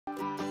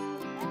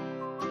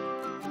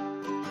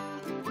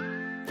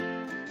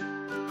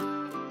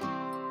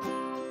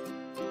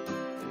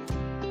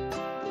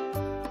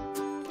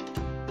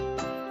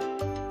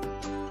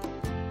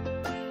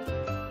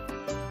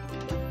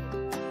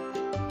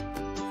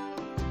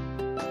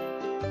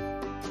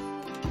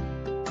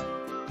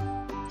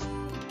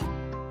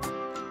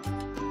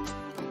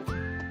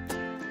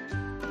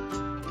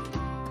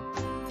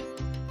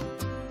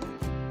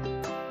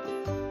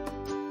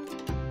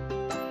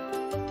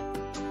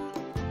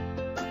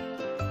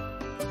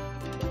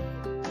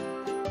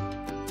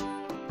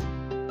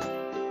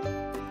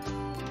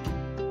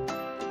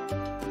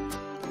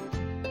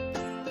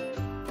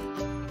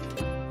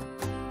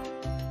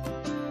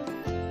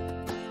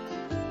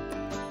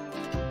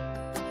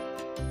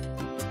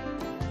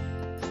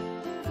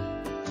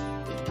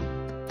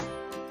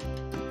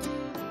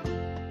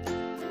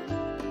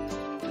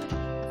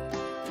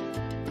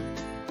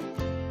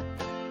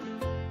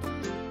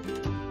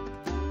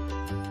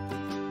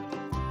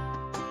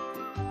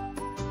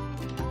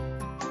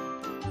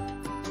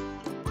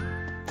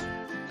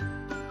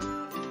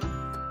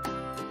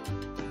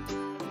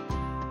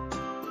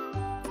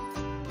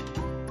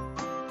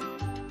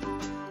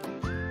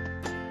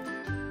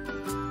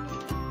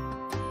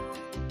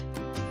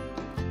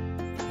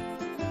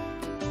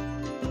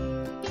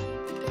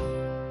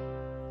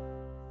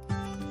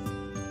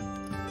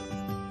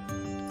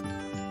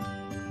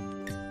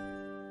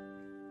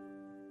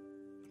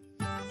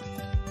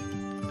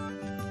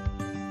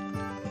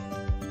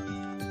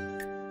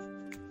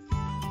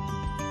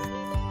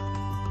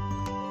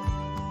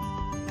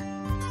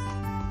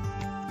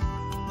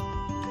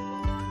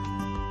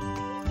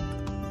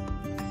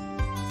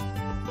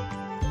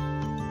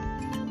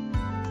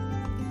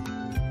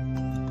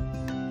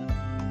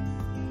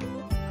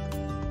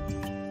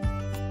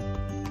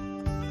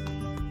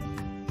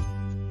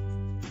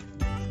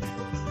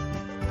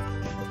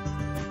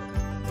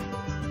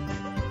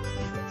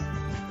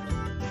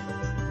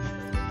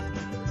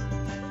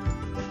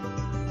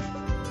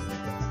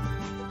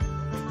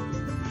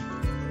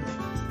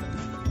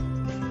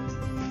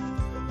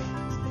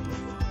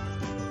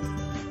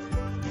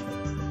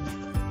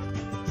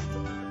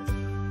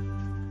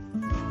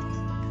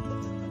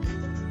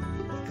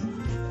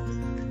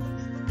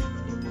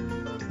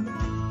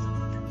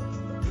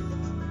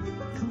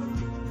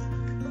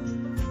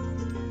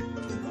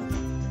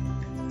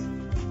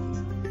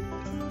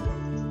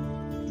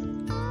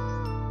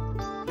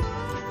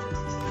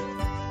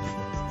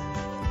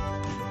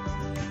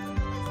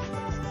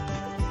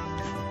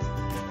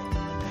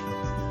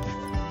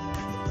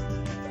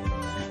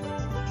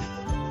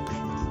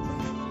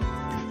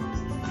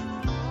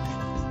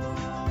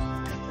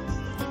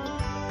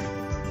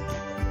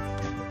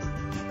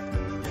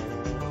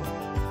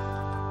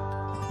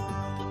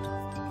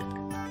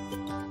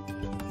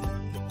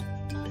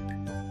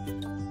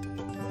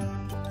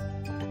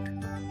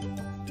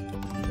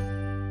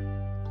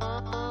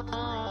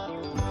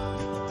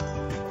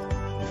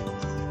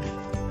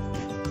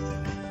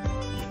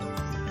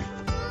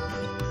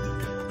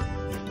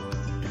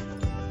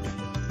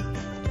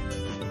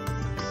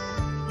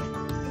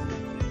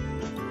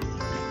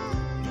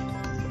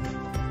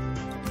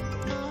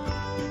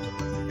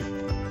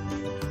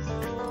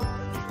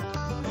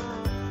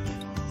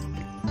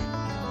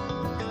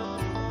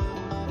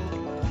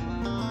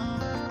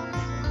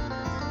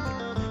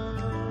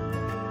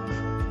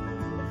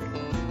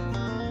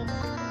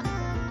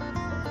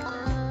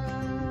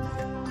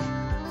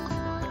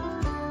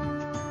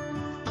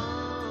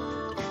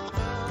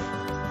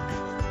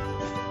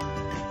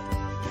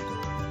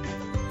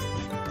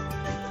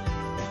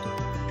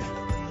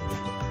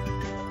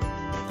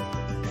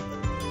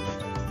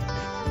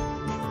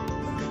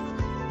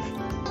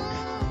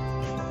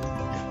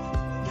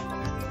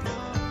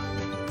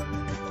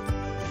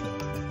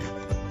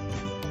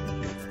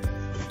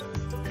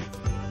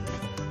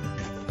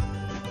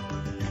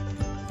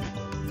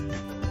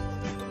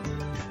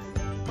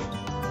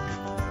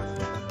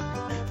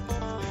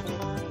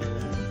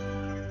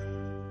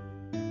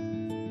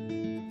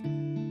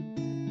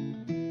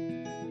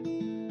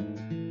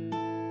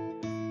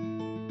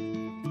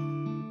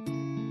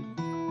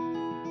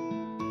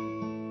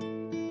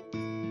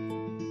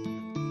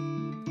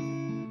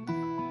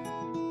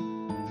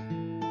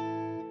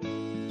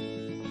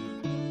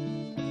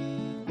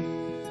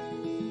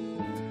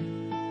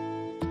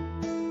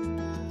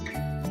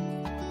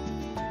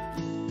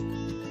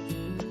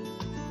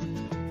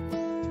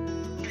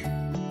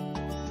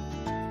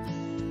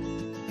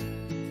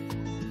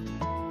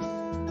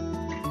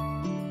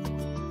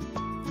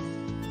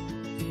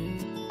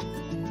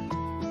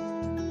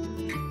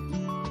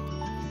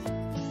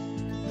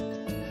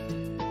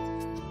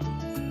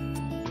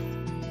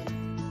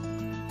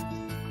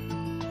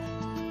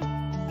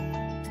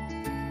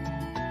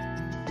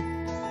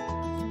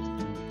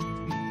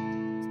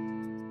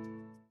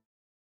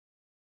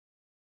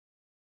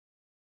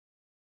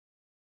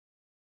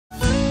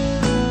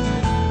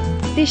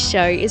This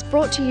show is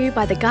brought to you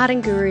by the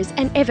Garden Gurus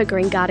and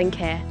Evergreen Garden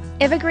Care.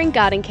 Evergreen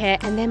Garden Care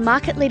and their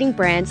market-leading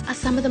brands are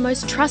some of the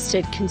most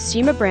trusted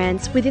consumer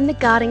brands within the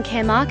garden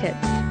care market.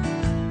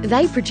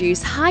 They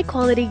produce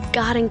high-quality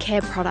garden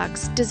care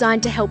products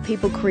designed to help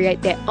people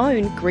create their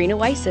own green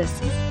oasis.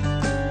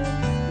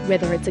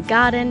 Whether it's a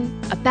garden,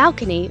 a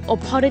balcony, or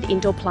potted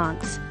indoor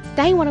plants,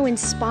 they want to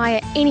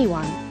inspire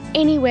anyone,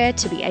 anywhere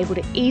to be able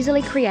to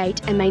easily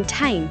create and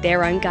maintain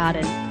their own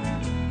garden.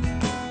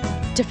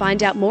 To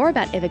find out more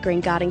about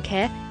Evergreen Garden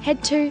Care,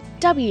 head to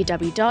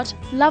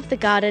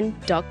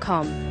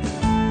www.lovethegarden.com.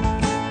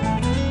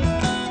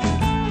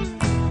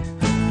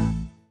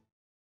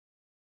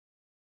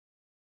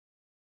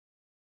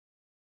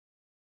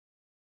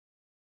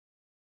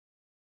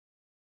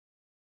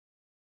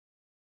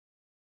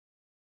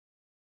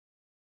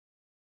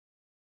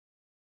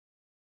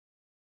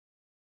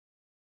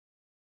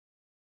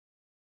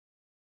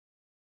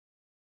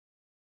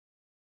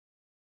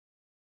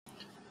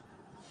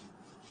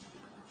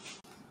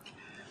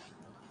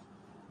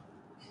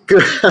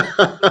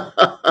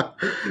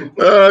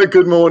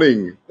 Good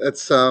morning.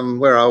 That's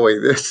where are we?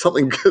 There's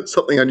something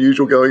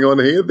unusual going on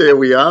here. There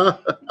we are.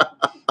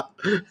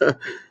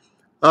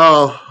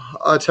 Oh,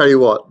 I tell you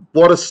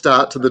what a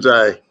start to the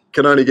day.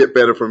 Can only get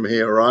better from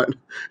here, right?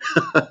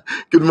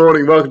 Good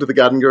morning. Welcome to the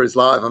Garden Gurus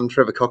Live. I'm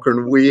Trevor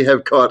Cochrane. We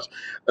have got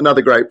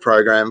another great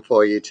program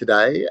for you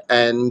today,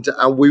 and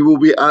we will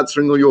be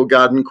answering all your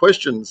garden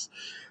questions.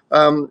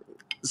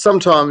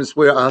 Sometimes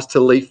we're asked to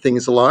leave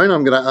things alone.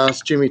 I'm going to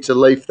ask Jimmy to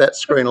leave that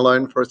screen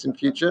alone for us in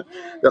future.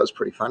 That was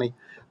pretty funny.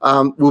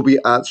 We'll be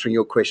answering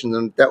your questions,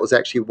 and that was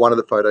actually one of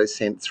the photos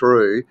sent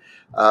through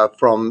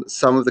from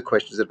some of the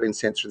questions that have been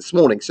sent through this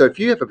morning. So if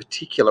you have a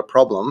particular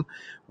problem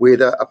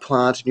with a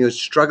plant and you're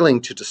struggling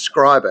to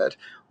describe it,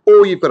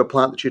 or you've got a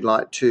plant that you'd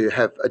like to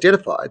have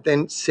identified,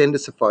 then send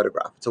us a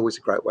photograph. It's always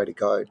a great way to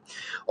go.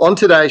 On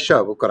today's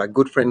show, we've got our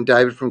good friend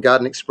David from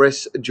Garden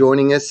Express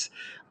joining us.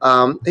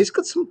 He's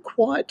got some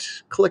quite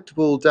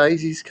collectible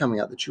daisies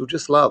coming up that you'll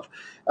just love.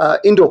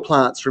 Indoor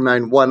plants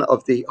remain one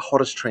of the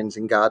hottest trends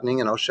in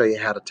gardening, and I'll show you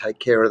how to take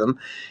care of them.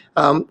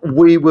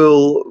 We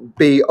will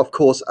be, of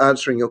course,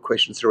 answering your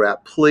questions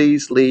throughout.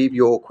 Please leave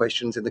your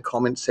questions in the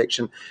comments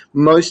section.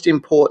 Most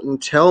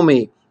important, tell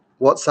me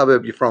what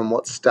suburb you're from,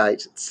 what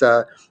state.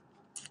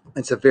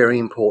 It's a very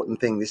important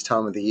thing this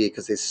time of the year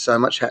because there's so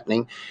much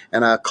happening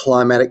and our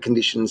climatic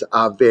conditions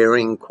are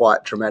varying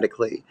quite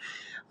dramatically.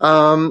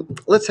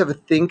 Let's have a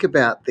think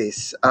about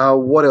this.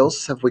 What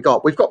else have we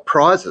got? We've got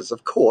prizes,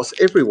 of course,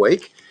 every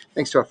week.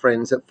 Thanks to our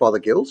friends at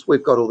Fothergill's,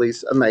 we've got all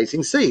these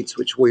amazing seeds,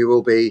 which we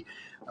will be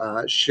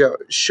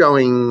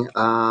showing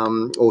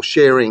or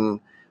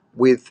sharing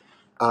with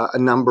a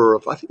number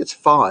of, I think it's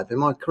 5.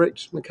 Am I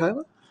correct,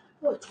 Michaela?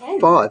 Oh, 10.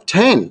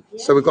 10.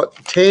 Yeah. So we've got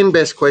 10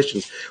 best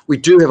questions. We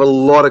do have a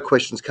lot of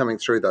questions coming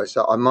through, though,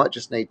 so I might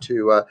just need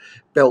to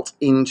belt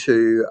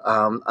into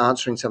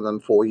answering some of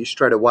them for you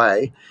straight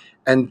away.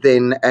 And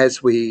then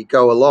as we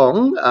go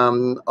along,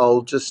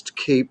 I'll just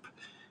keep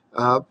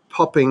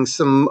popping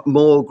some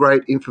more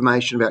great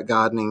information about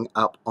gardening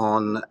up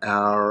on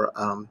our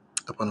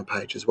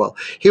page as well.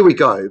 Here we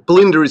go.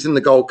 Belinda is in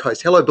the Gold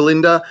Coast. Hello,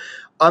 Belinda.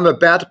 I'm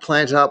about to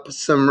plant up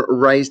some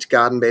raised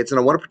garden beds and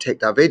I want to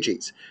protect our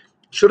veggies.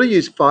 Should I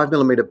use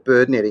 5mm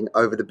bird netting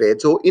over the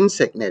beds or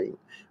insect netting?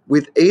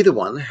 With either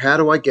one, how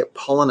do I get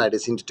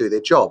pollinators in to do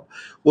their job?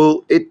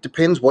 Well, it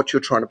depends what you're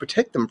trying to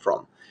protect them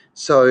from.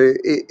 So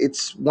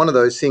it's one of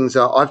those things.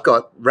 I've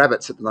got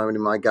rabbits at the moment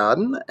in my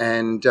garden,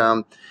 and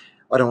I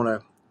don't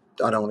want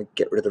to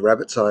get rid of the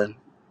rabbits. I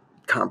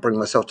can't bring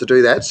myself to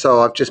do that.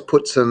 So I've just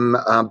put some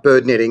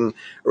bird netting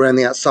around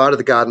the outside of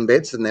the garden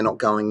beds, and they're not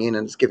going in,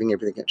 and it's giving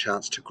everything a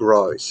chance to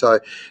grow. So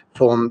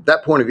from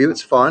that point of view,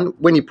 it's fine.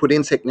 When you put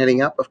insect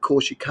netting up, of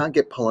course, you can't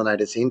get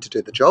pollinators in to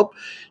do the job.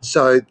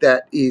 So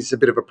that is a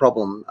bit of a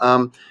problem.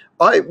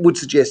 I would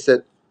suggest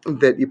that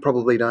you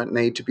probably don't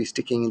need to be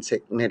sticking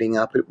insect netting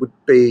up. It would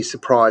be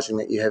surprising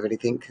that you have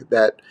anything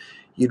that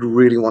you'd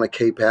really want to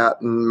keep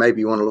out, and maybe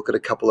you want to look at a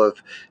couple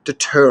of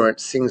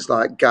deterrents, things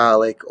like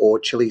garlic or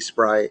chili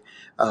spray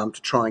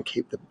to try and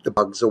keep the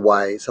bugs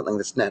away, something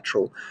that's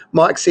natural.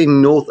 Mike's in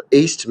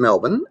northeast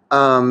Melbourne.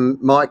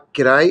 Mike,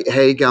 g'day,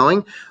 how you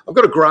going? I've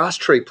got a grass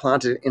tree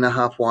planted in a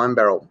half wine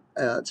barrel.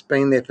 It's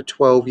been there for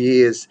 12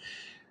 years.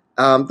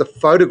 The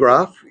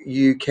photograph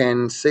you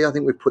can see, I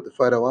think we've put the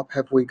photo up,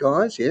 have we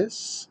guys?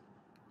 Yes.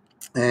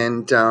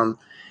 And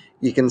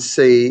you can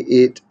see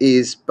it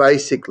is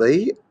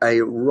basically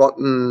a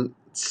rotten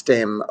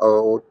stem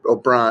or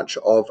branch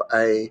of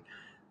a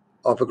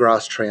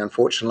grass tree,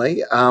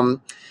 unfortunately.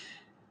 And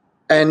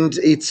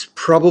it's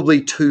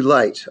probably too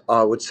late,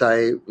 I would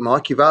say.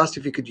 Mike, you've asked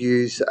if you could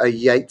use a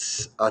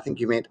Yates, I think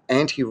you meant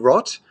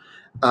anti-rot.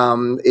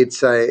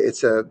 It's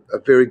a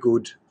very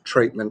good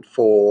treatment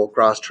for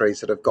grass trees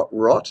that have got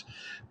rot,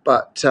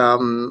 but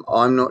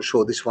I'm not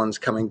sure this one's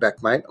coming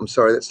back, mate. I'm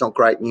sorry, that's not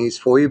great news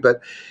for you,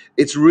 but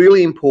it's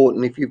really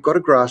important if you've got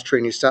a grass tree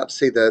and you start to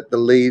see the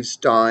leaves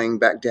dying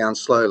back down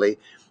slowly,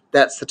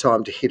 that's the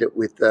time to hit it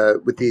with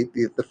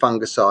the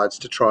fungicides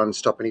to try and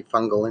stop any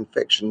fungal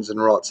infections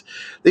and rots.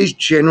 These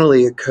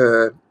generally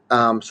occur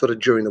sort of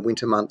during the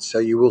winter months, so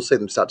you will see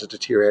them start to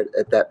deteriorate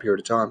at that period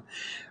of time.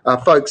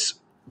 Folks,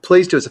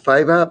 please do us a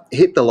favour,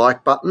 hit the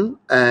like button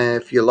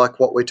if you like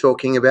what we're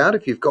talking about.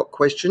 If you've got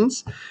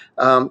questions,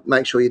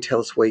 make sure you tell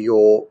us where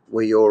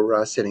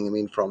you're sending them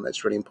in from.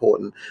 That's really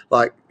important.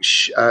 Like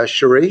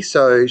Cherie.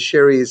 So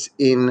Sherry is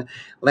in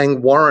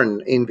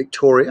Langwarrin in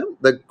Victoria.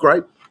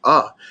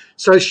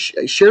 So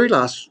Sherry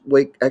last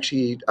week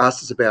actually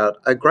asked us about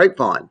a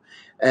grapevine,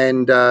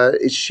 and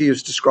she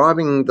was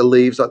describing the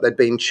leaves like they'd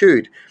been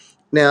chewed.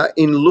 Now,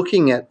 in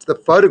looking at the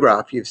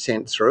photograph you've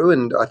sent through,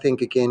 and I think,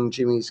 again,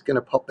 Jimmy's going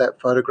to pop that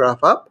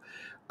photograph up,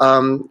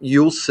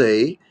 you'll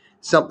see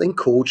something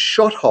called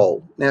shot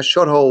hole. Now,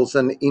 shot hole's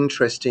an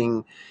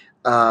interesting,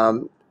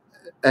 not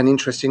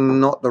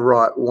the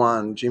right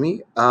one,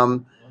 Jimmy.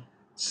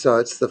 So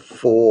it's the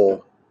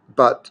 4,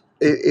 but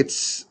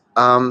it's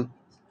the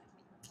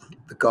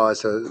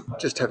guys are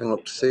just having a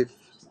look to see if,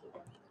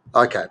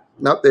 okay,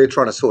 nope, they're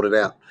trying to sort it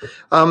out.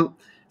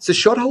 So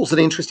shot hole's an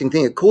interesting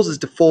thing. It causes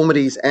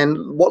deformities,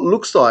 and what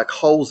looks like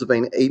holes have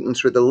been eaten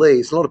through the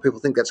leaves. A lot of people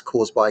think that's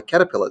caused by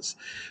caterpillars,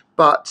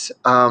 but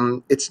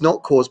it's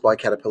not caused by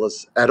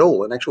caterpillars at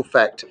all. In actual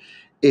fact,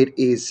 it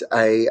is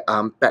a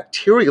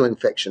bacterial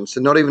infection,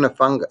 so not even a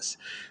fungus.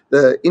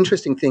 The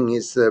interesting thing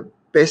is the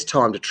best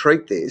time to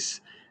treat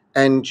this,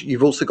 and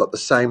you've also got the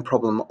same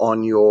problem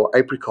on your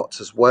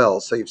apricots as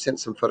well, so you've sent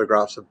some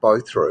photographs of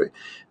both through.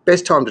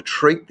 Best time to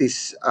treat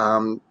this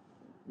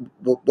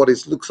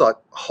looks like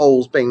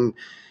holes being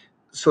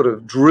sort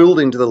of drilled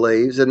into the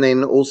leaves, and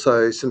then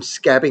also some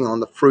scabbing on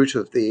the fruit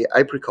of the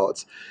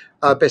apricots.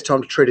 Best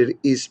time to treat it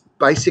is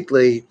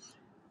basically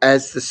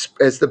as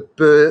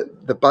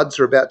the buds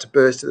are about to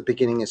burst at the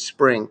beginning of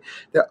spring.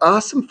 There are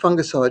some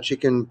fungicides you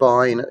can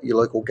buy in your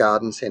local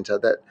garden centre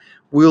that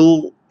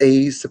will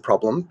ease the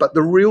problem, but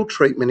the real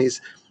treatment is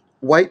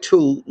wait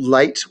till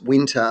late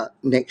winter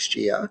next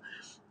year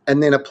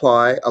and then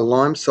apply a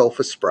lime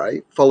sulphur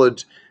spray,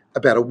 followed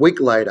about a week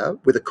later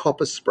with a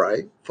copper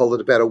spray,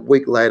 followed about a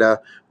week later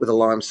with a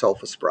lime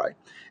sulphur spray.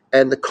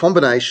 And the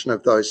combination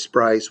of those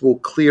sprays will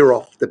clear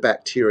off the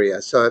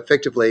bacteria. So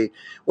effectively,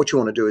 what you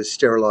want to do is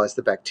sterilise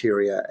the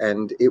bacteria,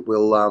 and it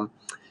will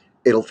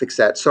it'll fix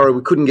that. Sorry,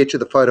 we couldn't get you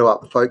the photo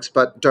up, folks,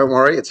 but don't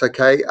worry, it's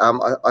okay.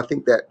 I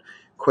think that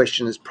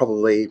question has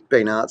probably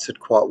been answered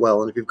quite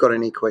well. And if you've got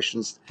any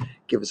questions,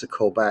 give us a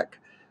call back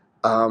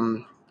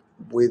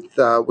with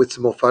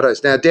some more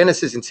photos. Now,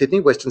 Dennis is in Sydney,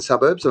 Western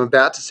Suburbs. I'm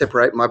about to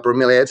separate my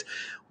bromeliads.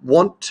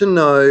 Want to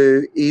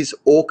know, is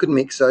orchid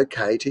mix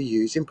okay to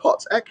use in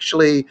pots?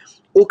 Actually,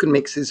 orchid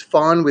mix is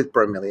fine with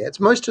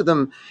bromeliads. Most of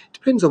them,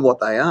 depends on what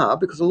they are,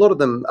 because a lot of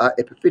them are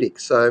epiphytic,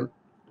 so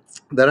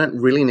they don't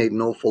really need an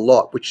awful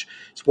lot, which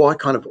is why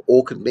kind of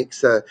orchid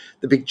mix, the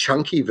big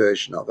chunky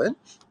version of it,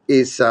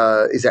 is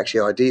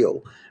actually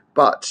ideal.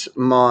 But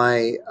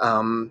my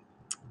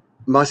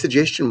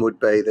suggestion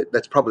would be that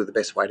that's probably the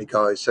best way to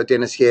go. So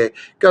Dennis, yeah,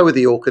 go with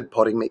the orchid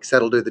potting mix.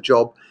 That'll do the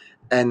job,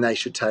 and they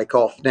should take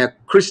off. Now,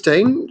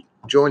 Christine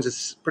joins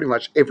us pretty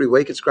much every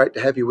week. It's great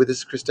to have you with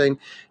us, Christine.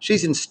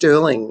 She's in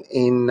Stirling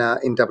in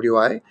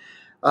WA.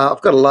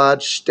 I've got a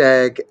large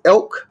stag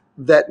elk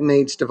that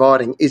needs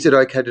dividing. Is it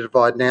okay to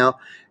divide now?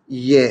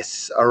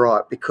 Yes, all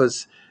right,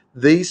 because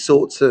these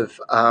sorts of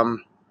what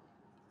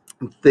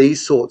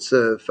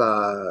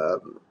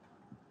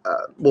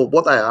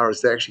they are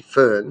is they're actually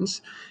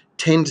ferns,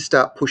 tend to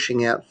start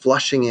pushing out,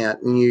 flushing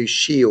out new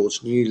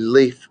shields, new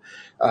leaf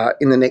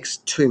in the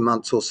next 2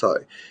 months or so.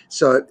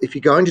 So if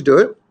you're going to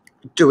do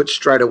it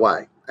straight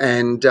away,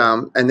 and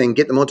then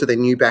get them onto their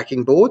new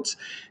backing boards.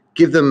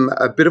 Give them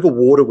a bit of a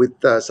water with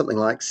something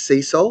like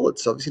sea salt.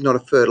 It's obviously not a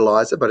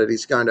fertiliser, but it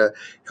is going to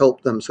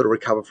help them sort of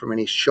recover from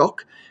any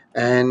shock,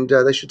 and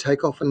they should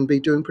take off and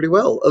be doing pretty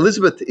well.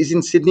 Elizabeth is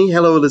in Sydney.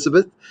 Hello,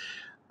 Elizabeth.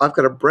 I've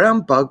got a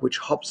brown bug which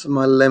hops on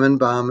my lemon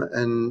balm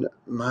and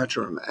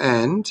marjoram,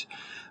 and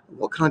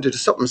what can I do to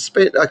stop them?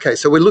 Okay,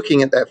 so we're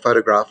looking at that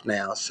photograph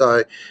now.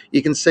 So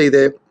you can see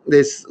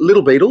there's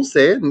little beetles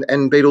there,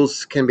 and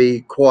beetles can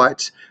be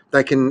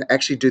they can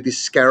actually do this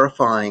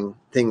scarifying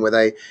thing where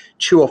they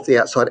chew off the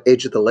outside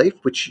edge of the leaf,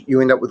 which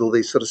you end up with all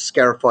these sort of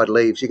scarified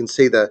leaves. You can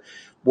see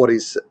what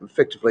is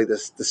effectively the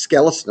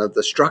skeleton of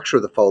the structure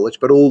of the foliage,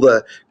 but all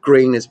the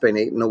green has been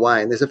eaten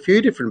away. And there's a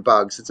few different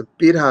bugs. It's a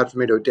bit hard for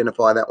me to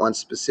identify that one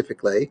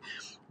specifically,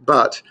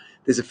 but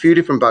there's a few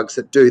different bugs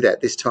that do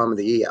that this time of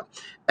the year.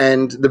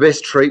 And the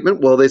best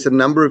treatment, well, there's a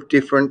number of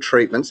different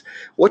treatments.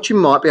 What you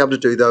might be able to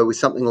do, though, with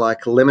something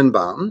like lemon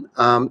balm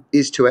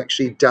is to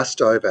actually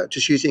dust over,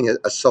 just using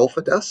a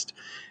sulphur dust,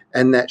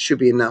 and that should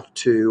be enough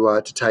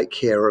to take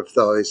care of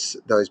those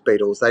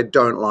beetles. They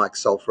don't like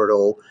sulphur at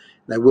all.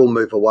 They will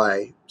move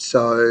away.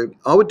 So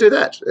I would do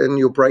that, and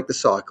you'll break the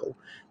cycle.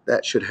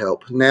 That should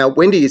help. Now,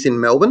 Wendy is in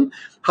Melbourne.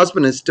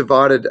 Husband has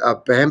divided a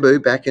bamboo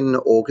back in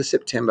August,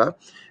 September,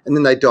 and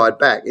then they died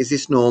back. Is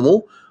this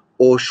normal,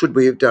 or should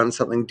we have done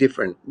something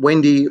different?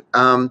 Wendy,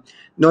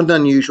 not an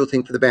unusual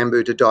thing for the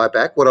bamboo to die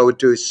back. What I would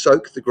do is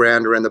soak the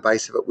ground around the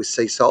base of it with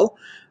sea salt.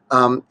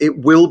 It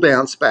will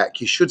bounce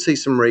back. You should see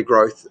some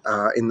regrowth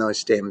in those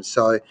stems.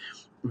 So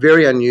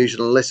very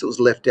unusual unless it was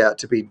left out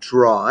to be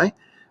dry.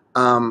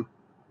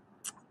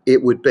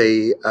 It would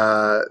be,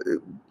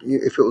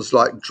 if it was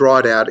like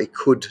dried out, it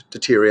could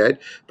deteriorate.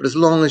 But as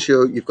long as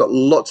you've got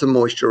lots of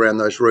moisture around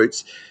those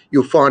roots,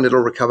 you'll find it'll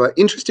recover.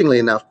 Interestingly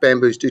enough,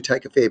 bamboos do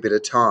take a fair bit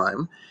of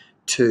time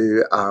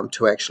to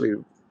actually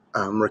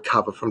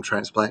recover from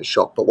transplant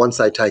shock. But once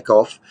they take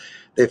off,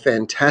 they're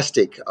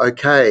fantastic.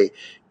 Okay.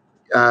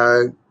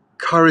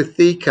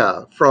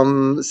 Karithika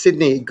from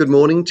Sydney, good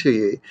morning to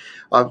you.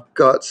 I've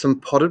got some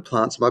potted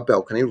plants on my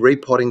balcony,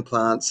 repotting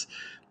plants.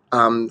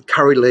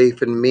 Curry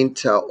leaf and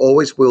mint are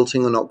always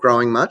wilting or not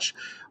growing much.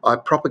 I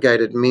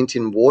propagated mint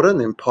in water and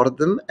then potted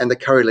them, and the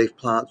curry leaf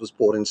plant was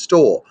bought in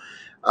store.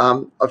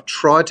 I've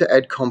tried to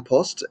add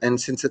compost, and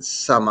since it's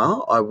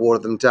summer, I water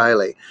them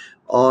daily.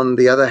 On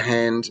the other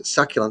hand,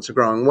 succulents are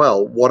growing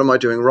well. What am I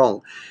doing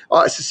wrong?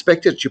 I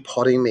suspect it's your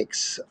potting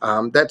mix.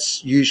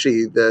 That's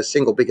usually the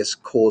single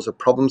biggest cause of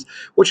problems.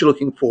 What you're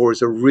looking for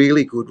is a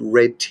really good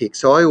red tick.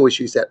 So I always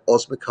use that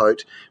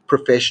Osmocote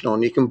Professional,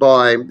 and you can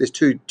buy, there's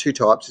two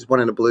types. There's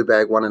one in a blue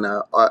bag, one in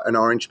an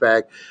orange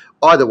bag.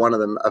 Either one of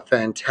them are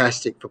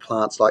fantastic for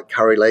plants like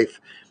curry leaf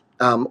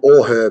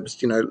or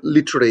herbs.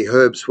 Literally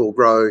herbs will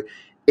grow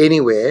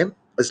anywhere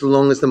as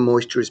long as the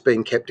moisture is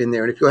being kept in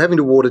there. And if you're having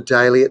to water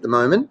daily at the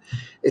moment,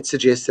 it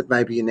suggests that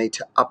maybe you need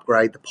to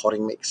upgrade the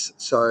potting mix.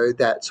 So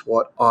that's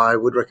what I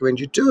would recommend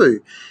you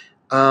do.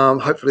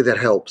 Hopefully that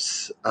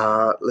helps.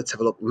 Let's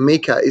have a look.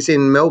 Mika is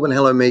in Melbourne.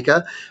 Hello,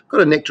 Mika. I've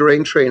got a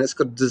nectarine tree and it's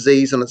got a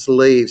disease on its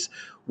leaves.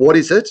 What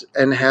is it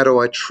and how do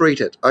I treat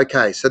it?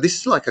 Okay, so this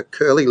is like a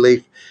curly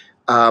leaf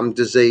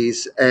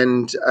disease,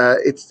 and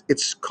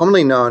it's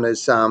commonly known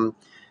as a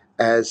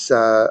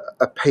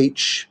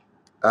peach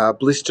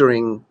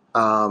blistering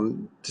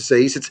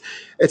disease.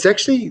 It's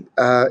actually,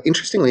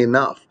 interestingly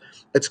enough,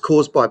 it's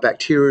caused by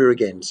bacteria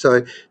again.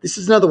 So this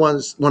is another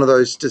one of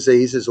those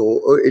diseases,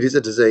 or it is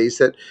a disease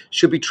that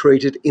should be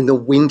treated in the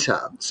winter.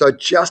 So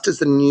just as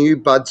the new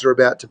buds are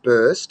about to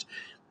burst,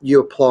 you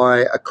apply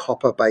a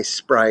copper-based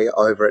spray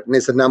over it, and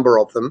there's a number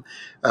of them.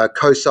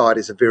 Cocide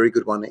is a very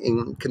good one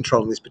in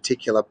controlling this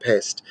particular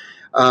pest.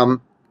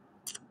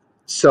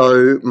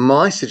 So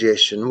my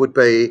suggestion would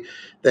be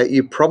that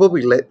you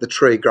probably let the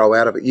tree grow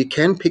out of it. You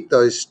can pick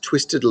those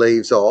twisted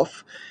leaves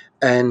off,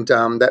 and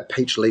that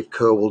peach leaf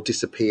curl will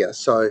disappear.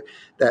 So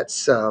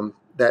that's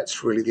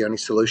really the only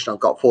solution I've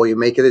got for you,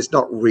 Mika. There's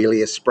not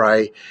really a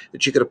spray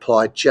that you could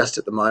apply just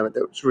at the moment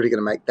that's really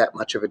going to make that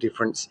much of a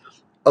difference.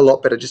 A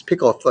lot better. Just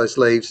pick off those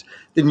leaves.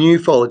 The new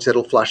foliage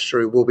that'll flush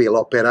through will be a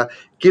lot better.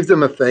 Give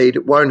them a feed.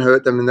 It won't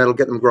hurt them, and that'll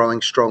get them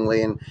growing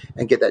strongly and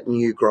get that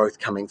new growth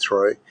coming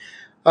through.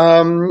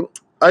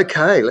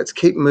 Okay, let's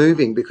keep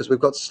moving because we've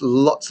got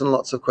lots and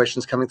lots of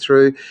questions coming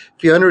through.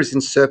 Fiona is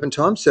in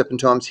Serpentine.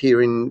 Serpentine's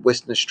here in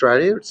Western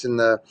Australia. It's in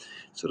the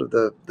sort of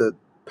the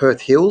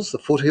Perth Hills, the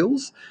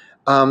foothills.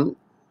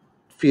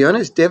 Fiona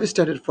is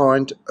devastated to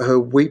find her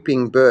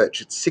weeping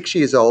birch. It's 6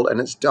 years old and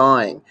it's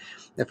dying.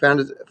 I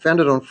found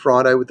it on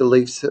Friday with the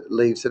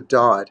leaves have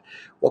died.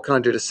 What can I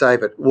do to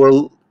save it?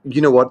 Well,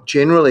 you know what?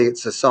 Generally,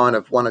 it's a sign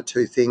of one or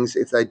two things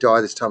if they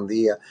die this time of the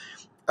year.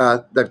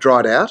 They've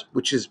dried out,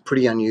 which is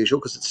pretty unusual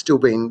because it's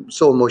still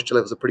soil moisture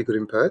levels are pretty good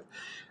in Perth.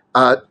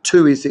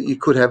 Two is that you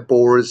could have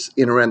borers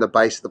in around the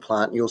base of the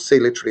plant. And you'll see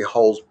literally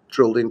holes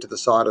drilled into the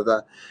side of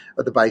the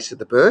base of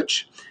the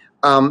birch.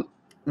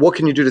 What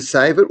can you do to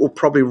save it? Well,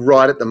 probably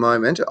right at the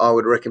moment, I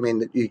would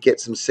recommend that you get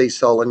some sea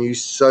salt and you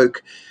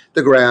soak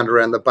the ground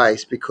around the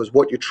base, because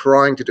what you're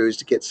trying to do is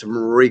to get some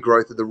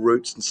regrowth of the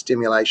roots and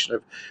stimulation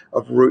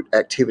of root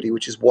activity,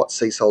 which is what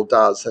sea salt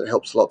does. It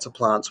helps lots of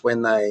plants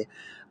when they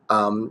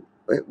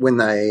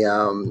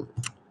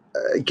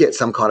get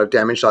some kind of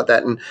damage like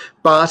that. And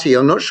Barty,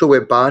 I'm not sure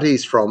where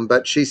Barty's from,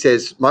 but she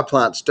says, my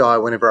plants die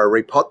whenever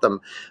I repot them.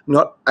 I'm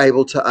not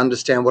able to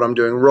understand what I'm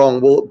doing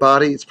wrong. Well,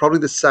 Barty, it's probably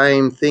the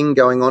same thing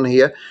going on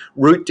here.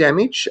 Root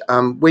damage.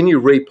 When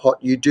you repot,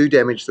 you do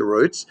damage the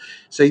roots.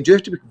 So you do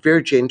have to be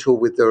very gentle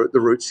with the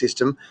root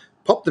system.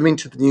 Pop them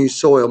into the new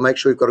soil. Make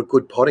sure you've got a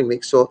good potting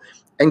mix,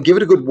 and give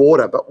it a good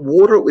water, but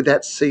water it with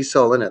that sea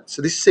salt in it.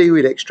 So this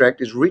seaweed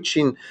extract is rich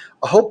in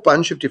a whole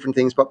bunch of different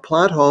things, but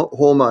plant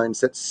hormones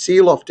that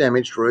seal off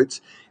damaged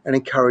roots and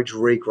encourage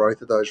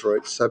regrowth of those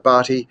roots. So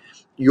Barty,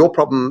 your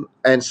problem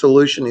and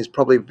solution is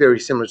probably very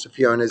similar to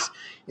Fiona's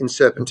in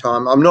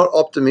Serpentine. I'm not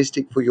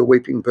optimistic for your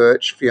weeping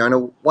birch, Fiona.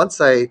 Once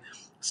they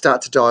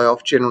start to die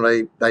off,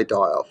 generally they die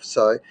off.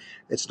 So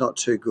it's not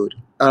too good.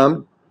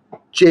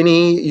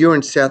 Jenny, you're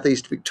in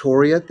southeast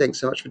Victoria. Thanks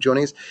so much for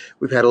joining us.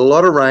 We've had a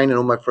lot of rain and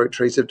all my fruit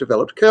trees have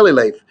developed curly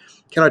leaf.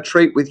 Can I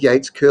treat with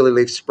Yates curly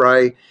leaf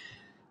spray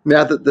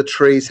now that the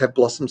trees have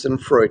blossoms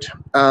and fruit?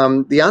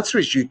 The answer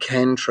is you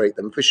can treat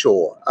them for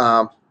sure.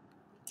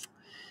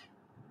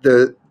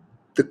 The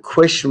the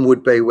question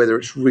would be whether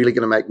it's really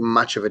going to make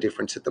much of a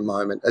difference at the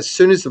moment. As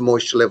soon as the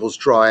moisture levels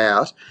dry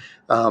out,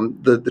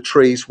 the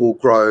trees will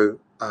grow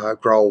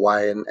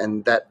away,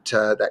 and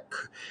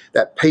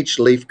that peach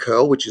leaf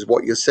curl, which is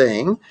what you're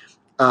seeing,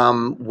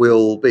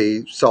 will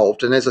be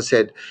solved. And as I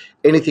said,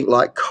 anything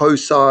like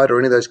Coside or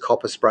any of those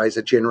copper sprays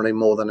are generally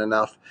more than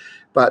enough.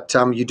 But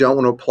you don't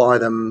want to apply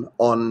them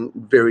on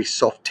very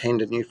soft,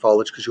 tender new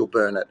foliage because you'll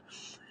burn it.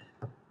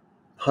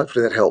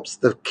 Hopefully that helps.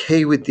 The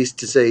key with this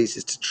disease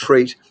is to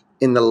treat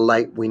in the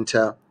late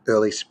winter,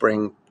 early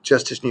spring,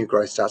 just as new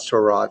growth starts to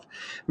arrive.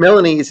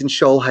 Melanie is in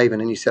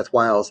Shoalhaven in New South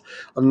Wales.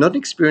 I'm not an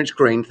experienced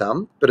green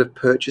thumb, but have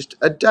purchased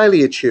a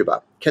dahlia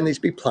tuber. Can these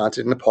be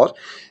planted in a pot?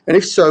 And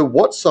if so,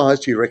 what size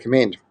do you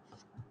recommend?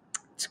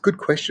 It's a good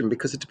question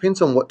because it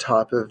depends on what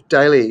type of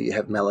dahlia you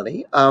have,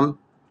 Melanie.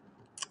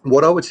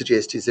 What I would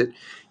suggest is that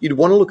you'd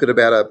want to look at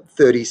about a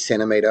 30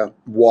 centimetre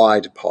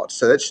wide pot.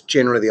 So that's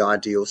generally the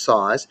ideal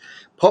size.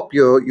 Pop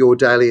your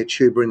dahlia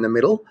tuber in the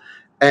middle,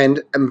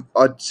 and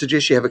I'd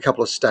suggest you have a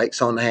couple of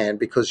stakes on hand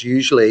because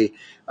usually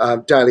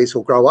dahlias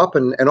will grow up,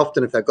 and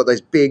often if they've got those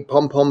big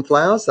pom-pom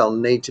flowers, they'll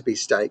need to be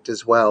staked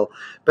as well.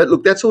 But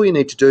look, that's all you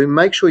need to do.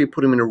 Make sure you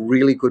put them in a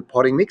really good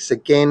potting mix.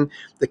 Again,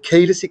 the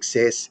key to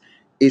success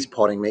is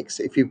potting mix.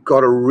 If you've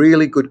got a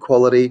really good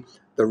quality,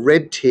 the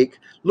red tick,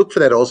 look for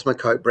that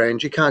Osmocote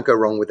brand. You can't go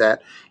wrong with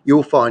that.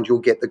 You'll find you'll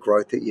get the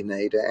growth that you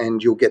need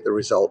and you'll get the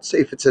results.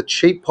 If it's a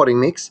cheap potting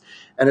mix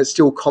and it's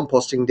still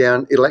composting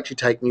down, it'll actually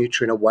take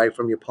nutrient away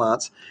from your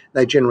plants.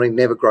 They generally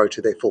never grow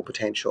to their full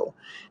potential.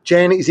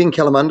 Jan is in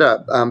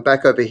Kalamunda,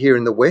 back over here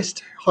in the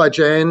west. Hi,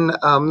 Jan.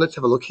 Let's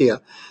have a look here.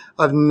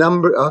 I've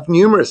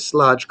numerous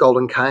large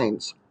golden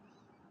canes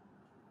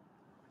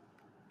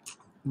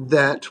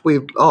that we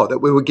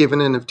were given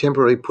and have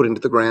temporarily put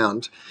into the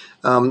ground.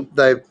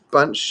 They've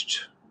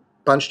bunched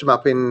them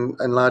up in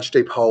large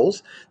deep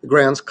holes. The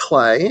ground's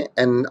clay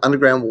and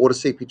underground water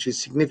seepage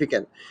is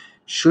significant.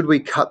 Should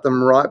we cut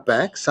them right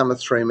back? Some are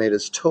 3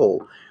 metres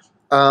tall.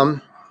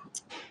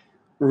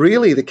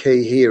 Really the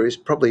key here is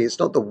probably it's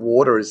not the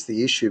water is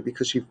the issue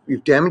because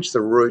you've damaged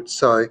the roots.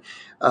 So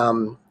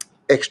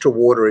extra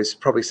water is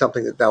probably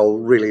something that they'll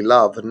really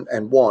love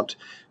and want.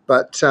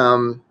 But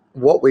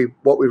what we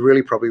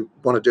really probably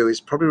want to do is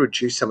probably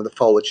reduce some of the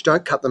foliage.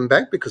 Don't cut them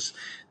back because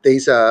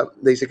these are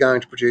going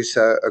to produce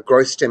a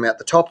growth stem out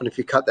the top, and if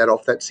you cut that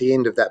off, that's the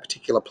end of that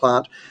particular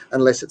plant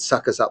unless it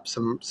suckers up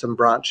some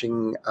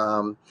branching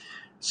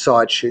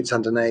side shoots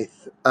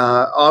underneath.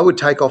 I would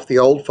take off the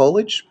old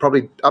foliage,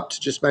 probably up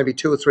to just maybe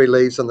 2 or 3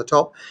 leaves on the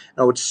top,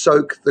 and I would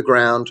soak the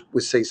ground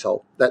with sea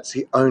salt. That's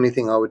the only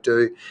thing I would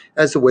do.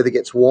 As the weather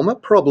gets warmer,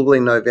 probably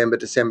November,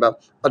 December,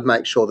 I'd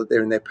make sure that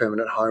they're in their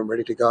permanent home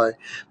ready to go.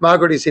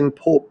 Margaret is in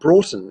Port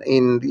Broughton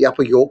in the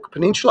Upper York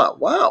Peninsula.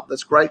 Wow,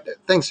 that's great.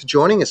 Thanks for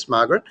joining us,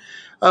 Margaret.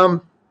 I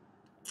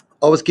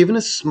was given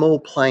a small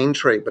plane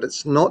tree, but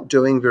it's not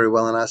doing very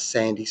well in our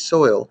sandy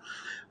soil.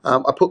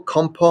 I put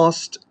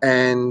compost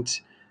and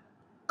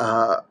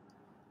a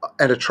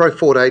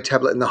Trophorte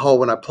tablet in the hole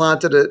when I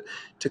planted it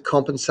to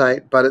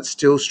compensate, but it's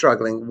still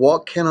struggling.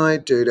 What can I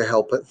do to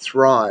help it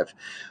thrive?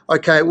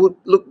 Okay, well,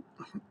 look,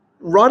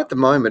 right at the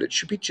moment, it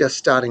should be just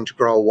starting to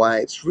grow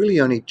away. It's really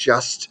only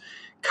just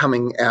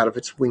coming out of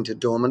its winter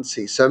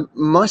dormancy. So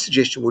my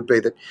suggestion would be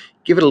that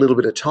give it a little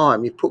bit of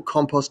time. You put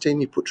compost in,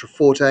 you put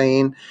Trophorte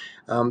in.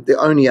 The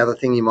only other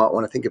thing you might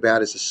want to think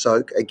about is a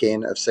soak,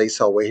 again, of sea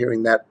salt. We're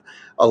hearing that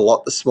a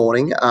lot this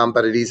morning,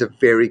 but it is a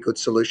very good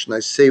solution.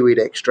 Those seaweed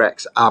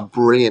extracts are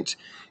brilliant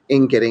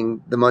in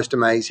getting the most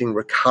amazing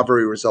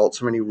recovery results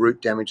from any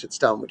root damage that's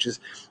done, which is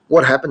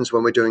what happens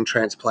when we're doing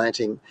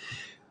transplanting.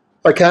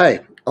 Okay,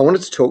 I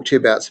wanted to talk to you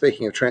about,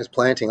 speaking of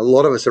transplanting, a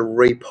lot of us are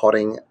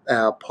repotting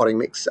our potting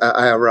mix,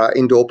 our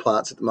indoor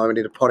plants at the moment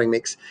into potting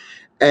mix,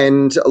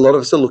 and a lot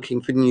of us are looking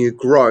for new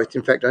growth.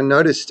 In fact, I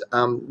noticed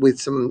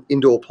with some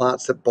indoor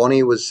plants that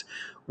Bonnie was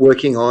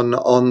working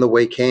on the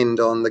weekend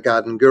on the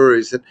Garden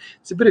Gurus that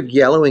it's a bit of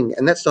yellowing,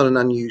 and that's not an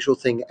unusual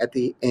thing at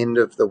the end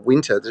of the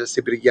winter. There's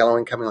a bit of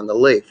yellowing coming on the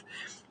leaf.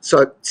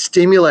 So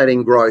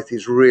stimulating growth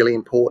is really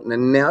important,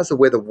 and now as the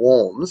weather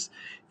warms,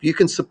 if you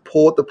can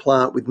support the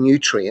plant with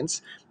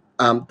nutrients,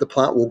 the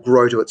plant will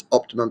grow to its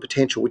optimum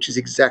potential, which is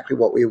exactly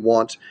what we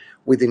want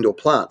with indoor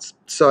plants.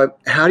 So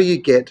how do you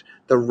get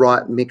the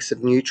right mix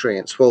of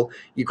nutrients? Well,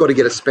 you've got to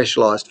get a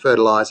specialised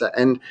fertiliser,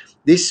 and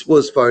this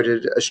was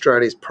voted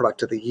Australia's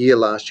Product of the Year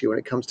last year when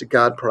it comes to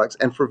garden products,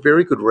 and for a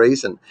very good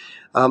reason.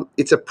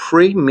 It's a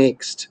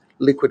pre-mixed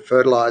liquid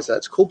fertiliser.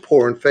 It's called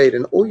Pour and Feed,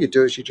 and all you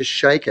do is you just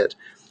shake it,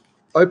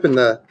 open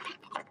the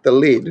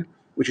lid,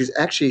 which is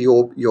actually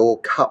your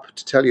cup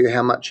to tell you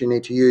how much you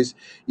need to use.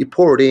 You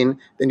pour it in,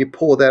 then you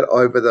pour that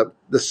over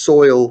the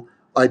soil,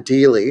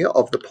 ideally,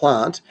 of the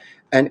plant,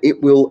 and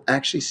it will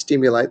actually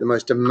stimulate the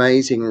most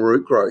amazing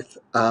root growth.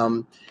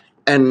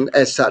 And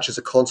as such, as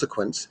a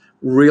consequence,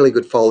 really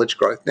good foliage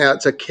growth. Now,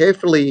 it's a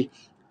carefully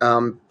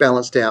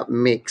balanced out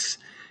mix.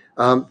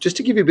 Just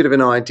to give you a bit of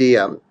an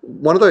idea,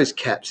 one of those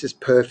caps is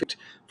perfect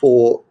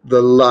for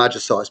the larger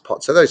size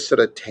pots. So those sort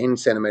of 10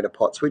 centimetre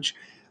pots, which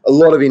a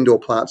lot of indoor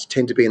plants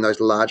tend to be in those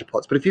larger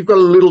pots. But if you've got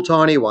a little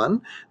tiny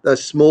one,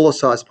 those smaller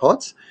size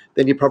pots,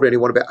 then you probably only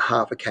want about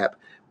half a cap.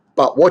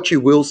 But what you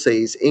will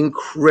see is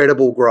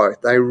incredible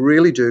growth. They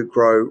really do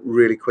grow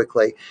really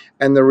quickly,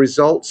 and the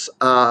results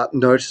are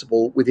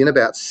noticeable within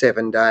about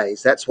 7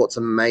 days. That's what's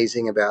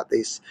amazing about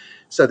this.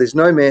 So there's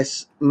no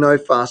mess, no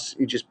fuss.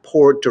 You just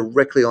pour it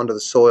directly onto the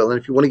soil. And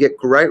if you want to get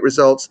great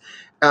results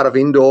out of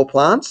indoor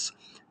plants,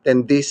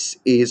 then this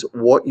is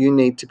what you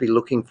need to be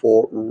looking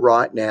for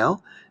right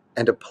now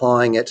and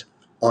applying it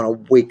on a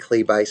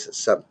weekly basis.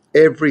 So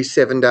every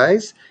 7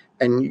 days,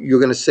 and you're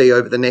going to see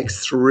over the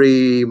next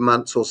 3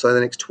 months or so, the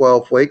next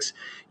 12 weeks,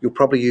 you'll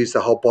probably use the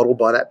whole bottle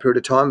by that period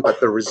of time, but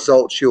the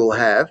results you'll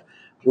have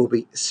will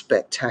be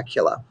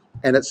spectacular.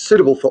 And it's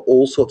suitable for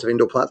all sorts of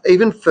indoor plants,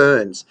 even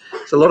ferns.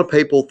 So a lot of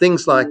people,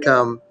 things like,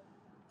 and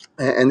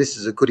this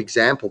is a good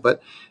example, but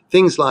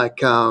things like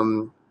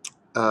bromeliads,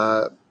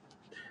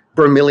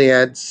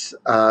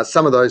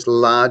 some of those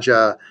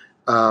larger,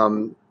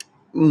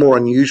 more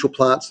unusual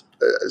plants,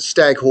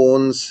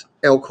 staghorns,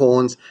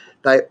 elkhorns,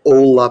 they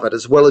all love it,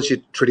 as well as your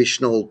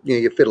traditional,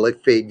 your fiddle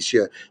figs,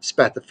 your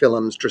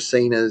spathiphyllums,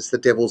 dracaenas, the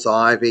devil's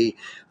ivy.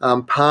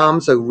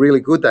 Palms are really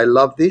good. They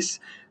love this.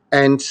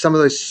 And some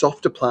of those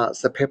softer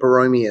plants, the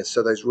peperomias,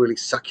 so those really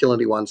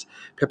succulent ones,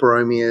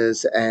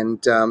 peperomias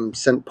and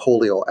St.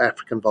 Pauli or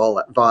African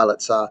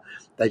violets,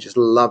 they just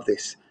love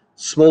this.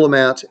 Small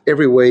amount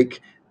every week,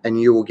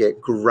 and you will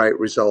get great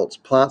results.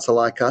 Plants are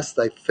like us.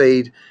 They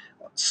feed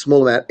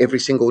small amount every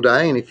single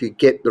day, and if you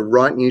get the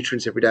right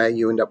nutrients every day,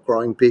 you end up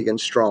growing big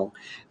and strong.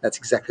 That's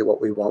exactly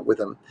what we want with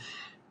them.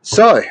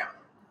 So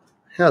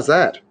how's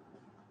that?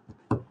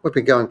 We've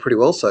been going pretty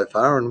well so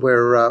far, and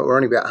we're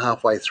only about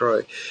halfway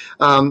through.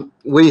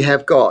 We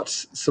have got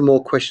some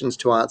more questions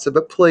to answer,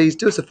 but please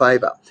do us a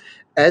favor.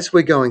 As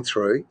we're going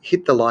through,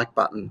 hit the like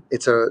button.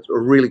 It's a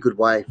really good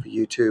way for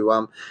you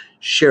to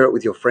share it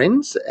with your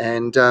friends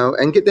and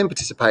get them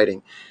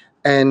participating.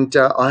 And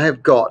I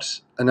have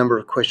got a number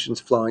of questions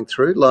flowing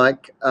through,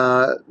 like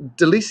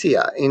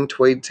Delicia in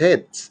Tweed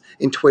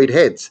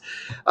Heads.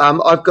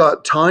 I've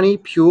got tiny,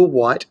 pure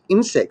white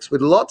insects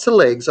with lots of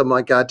legs on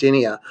my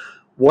gardenia.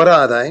 What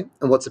are they,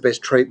 and what's the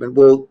best treatment?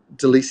 Well,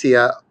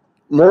 Delicia,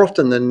 more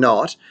often than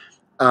not,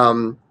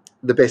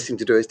 the best thing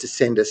to do is to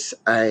send us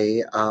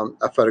a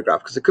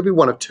photograph, because it could be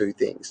one of two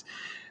things.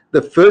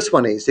 The first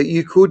one is that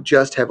you could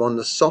just have on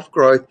the soft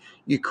growth,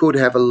 you could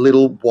have a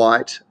little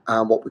white,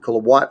 what we call a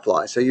white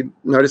fly. So you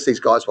notice these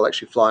guys will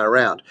actually fly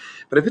around.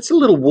 But if it's a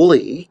little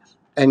woolly,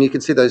 and you can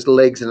see those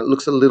legs and it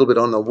looks a little bit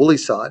on the woolly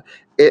side,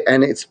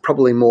 and it's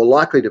probably more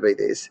likely to be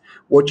this,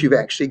 what you've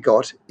actually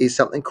got is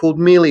something called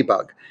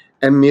mealybug.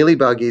 And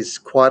mealybug is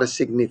quite a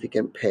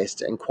significant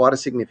pest and quite a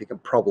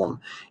significant problem.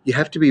 You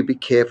have to be a bit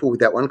careful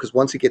with that one, because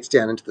once it gets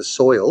down into the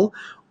soil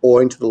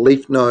or into the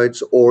leaf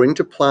nodes or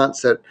into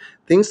plants, that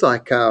things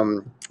like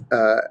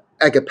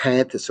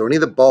agapanthus or any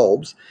of the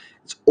bulbs,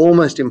 it's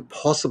almost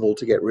impossible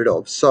to get rid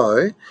of.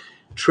 So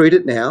treat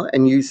it now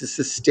and use a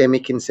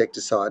systemic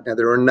insecticide. Now,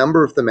 there are a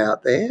number of them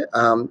out there.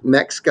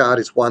 MaxGuard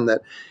is one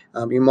that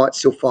you might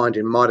still find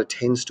in Mitre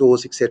 10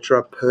 stores,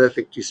 etc.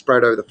 Perfect. You spray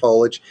it over the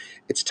foliage.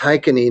 It's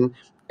taken in,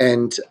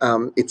 and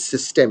it's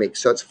systemic,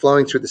 so it's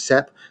flowing through the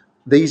sap.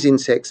 These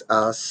insects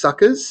are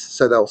suckers,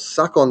 so they'll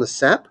suck on the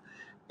sap,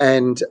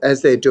 and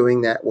as they're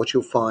doing that, what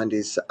you'll find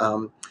is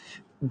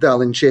they'll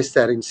ingest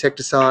that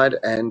insecticide,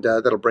 and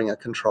that'll bring a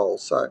control.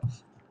 So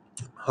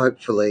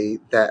hopefully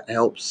that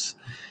helps.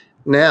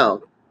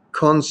 Now,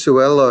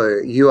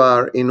 Consuelo, you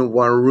are in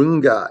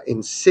Warunga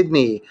in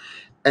Sydney,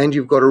 and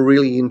you've got a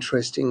really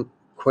interesting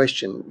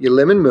question. Your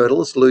lemon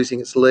myrtle is losing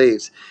its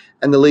leaves,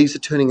 and the leaves are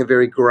turning a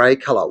very grey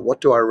colour.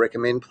 What do I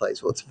recommend,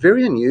 please? Well, it's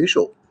very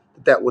unusual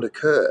that would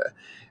occur,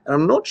 and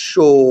I'm not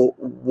sure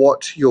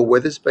what your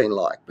weather's been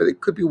like, but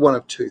it could be one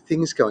of two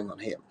things going on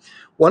here.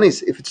 One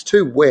is, if it's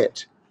too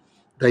wet,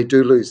 they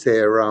do lose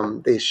their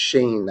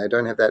sheen. They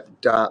don't have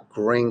that dark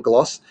green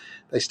gloss.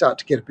 They start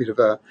to get a bit of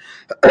a,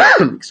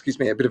 excuse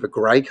me, a bit of a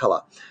grey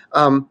colour.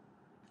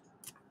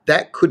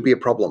 That could be a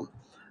problem.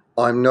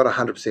 I'm not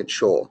 100%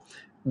 sure.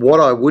 What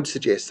I would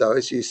suggest, though,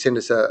 is you send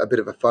us a bit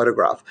of a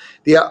photograph.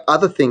 The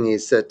other thing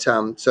is that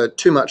so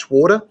too much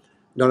water,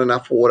 not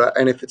enough water,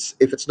 and if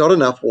it's not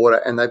enough water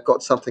and they've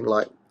got something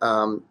like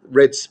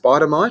red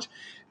spider mite,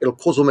 it'll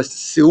cause almost a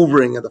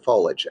silvering of the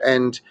foliage,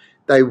 and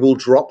they will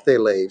drop their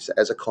leaves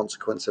as a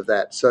consequence of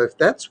that. So if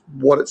that's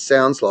what it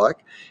sounds like,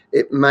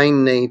 it may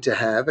need to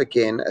have,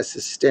 again, a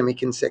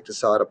systemic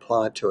insecticide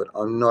applied to it.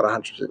 I'm not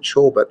 100%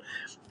 sure, but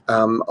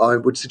I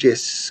would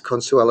suggest,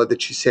 Consuelo,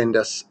 that you send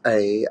us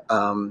a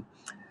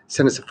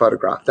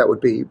photograph. That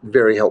would be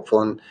very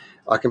helpful, and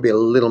I can be a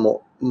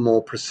little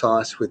more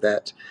precise with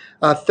that.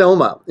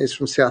 Thelma is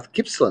from South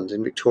Gippsland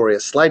in Victoria.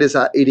 Slaters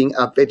are eating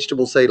our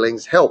vegetable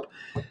seedlings. Help.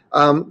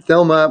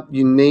 Thelma,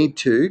 you need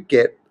to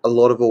get a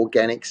lot of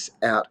organics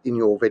out in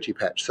your veggie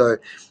patch. So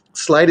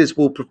slaters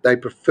they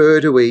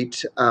prefer to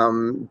eat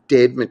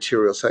dead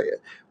material, so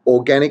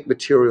organic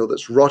material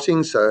that's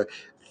rotting, so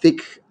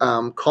thick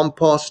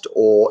compost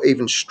or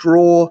even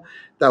straw.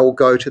 They will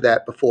go to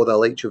that before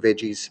they'll eat your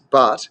veggies.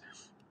 But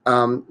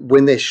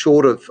when they're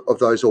short of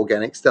those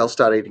organics, they'll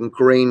start eating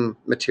green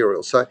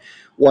material. So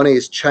one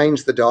is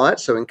change the diet,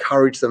 so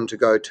encourage them to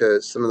go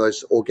to some of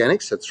those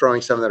organics, so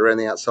throwing some of that around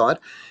the outside.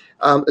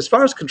 As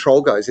far as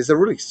control goes, there's a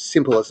really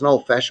simple, it's an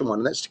old-fashioned one,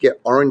 and that's to get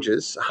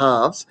oranges,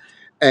 halves,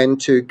 and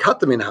to cut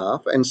them in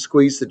half and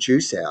squeeze the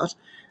juice out.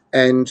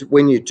 And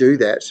when you do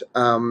that,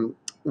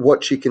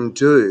 what you can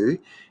do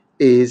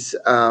is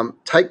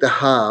take the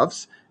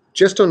halves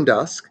just on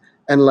dusk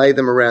and lay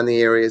them around the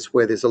areas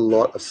where there's a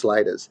lot of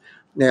slaters.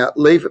 Now,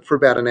 leave it for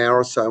about an hour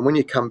or so, and when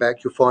you come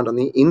back, you'll find on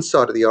the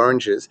inside of the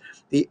oranges,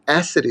 the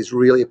acid is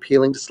really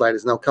appealing to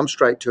slaters, and they'll come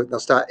straight to it, and they'll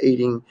start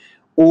eating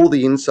all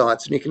the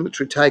insides, and you can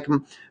literally take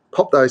them,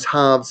 pop those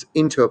halves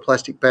into a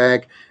plastic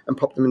bag and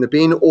pop them in the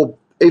bin, or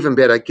even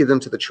better, give them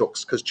to the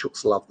chooks, because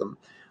chooks love them.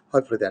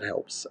 Hopefully that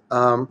helps.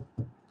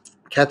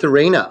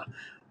 Katharina,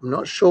 I'm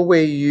not sure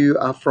where you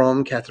are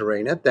from,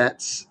 Katharina.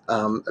 That's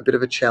a bit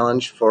of a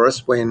challenge for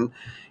us when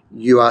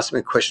you ask me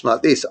a question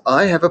like this.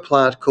 I have a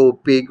plant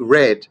called Big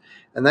Red,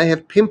 and they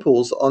have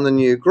pimples on the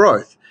new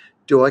growth.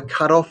 Do I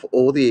cut off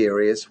all the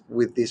areas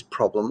with this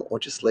problem or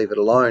just leave it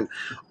alone?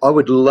 I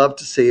would love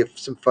to see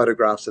some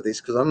photographs of this,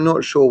 because I'm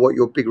not sure what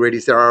your Big Red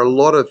is. There are a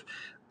lot of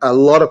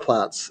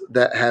plants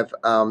that have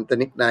the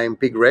nickname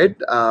Big Red,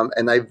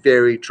 and they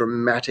vary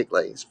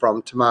dramatically. It's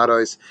from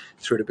tomatoes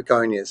through to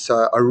begonias.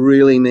 So I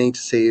really need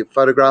to see a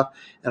photograph,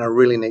 and I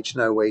really need to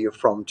know where you're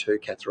from too,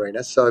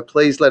 Katharina. So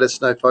please let us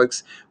know,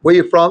 folks, where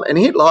you're from, and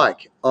hit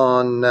like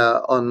on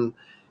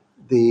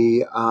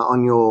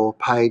your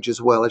page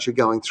as well as you're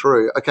going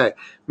through. Okay,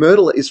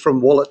 Myrtle is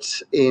from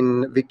Wallet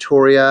in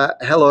Victoria.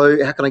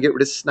 Hello, how can I get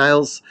rid of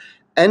snails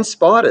and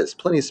spiders?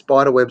 Plenty of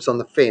spider webs on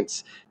the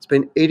fence. It's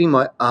been eating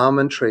my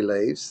almond tree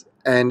leaves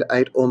and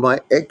ate all my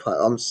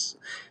eggplant.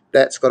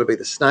 That's got to be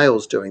the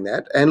snails doing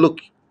that. And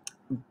look,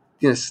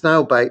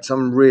 snail baits,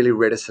 I'm really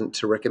reticent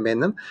to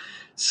recommend them.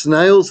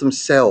 Snails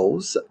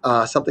themselves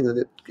are something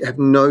that have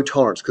no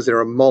tolerance, because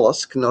they're a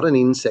mollusk, not an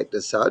insect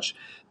as such.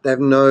 They have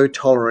no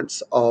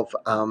tolerance of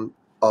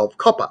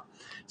copper.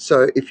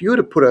 So if you were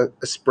to put a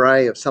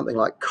spray of something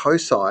like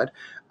Cocide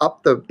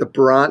up the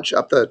branch,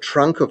 up the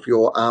trunk of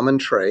your almond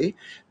tree,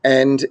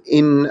 and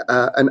in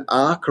an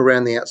arc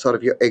around the outside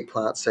of your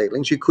eggplant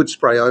seedlings, you could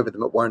spray over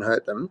them, it won't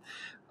hurt them.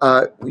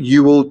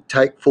 You will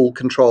take full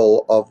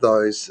control of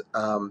those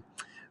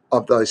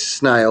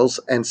snails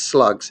and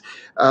slugs.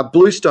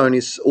 Bluestone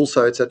is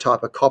also, it's a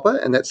type of copper,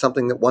 and that's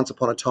something that once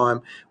upon a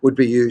time would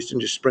be used and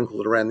just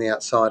sprinkled around the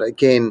outside.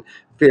 Again,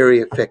 very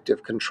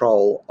effective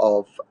control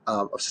of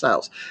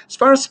snails. As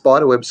far as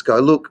spider webs go,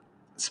 look,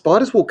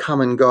 spiders will come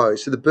and go.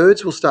 So the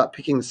birds will start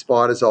picking the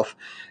spiders off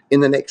in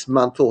the next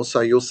month or so.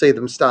 You'll see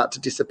them start to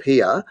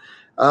disappear.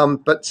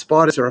 But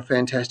spiders are a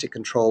fantastic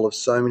control of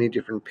so many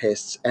different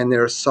pests, and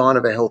they're a sign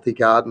of a healthy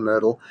garden,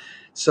 Myrtle.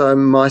 So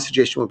my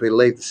suggestion would be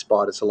leave the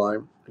spiders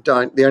alone.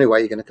 The only way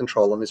you're going to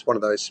control them is one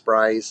of those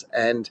sprays,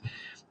 and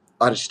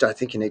I just don't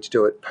think you need to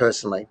do it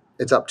personally.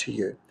 It's up to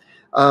you.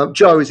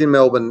 Joe is in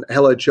Melbourne.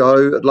 Hello,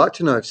 Joe. I'd like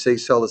to know if sea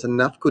salt is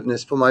enough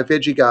goodness for my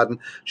veggie garden.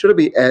 Should I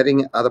be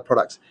adding other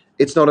products?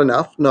 It's not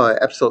enough. No,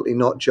 absolutely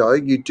not, Joe.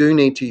 You do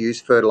need to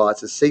use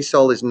fertilizers. Sea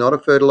salt is not a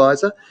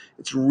fertilizer.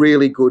 It's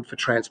really good for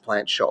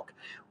transplant shock.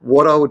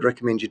 What I would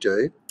recommend you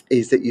do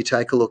is that you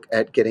take a look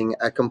at getting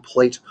a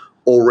complete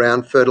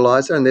all-round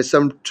fertilizer, and there's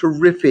some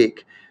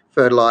terrific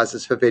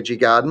fertilizers for veggie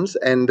gardens,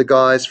 and the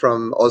guys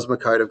from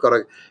Osmocote have got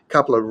a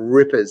couple of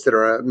rippers that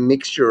are a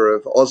mixture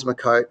of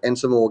Osmocote and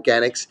some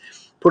organics.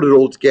 Put it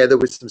all together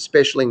with some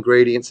special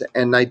ingredients,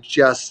 and they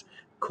just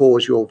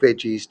cause your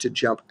veggies to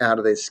jump out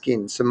of their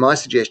skin. So my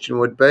suggestion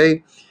would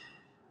be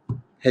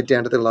head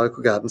down to the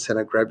local garden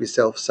centre, grab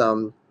yourself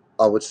some,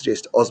 I would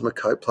suggest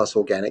Osmocote plus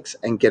organics,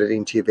 and get it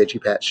into your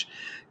veggie patch.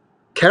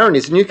 Karen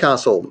is in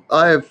Newcastle.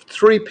 I have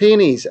 3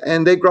 peonies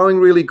and they're growing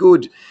really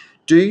good.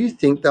 Do you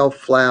think they'll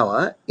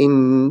flower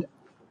in...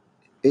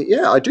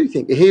 Yeah, I do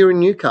think. Here in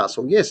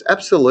Newcastle, yes,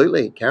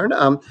 absolutely, Karen.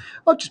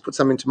 I've just put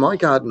some into my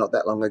garden not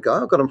that long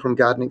ago. I got them from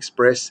Garden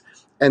Express,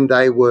 and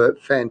they were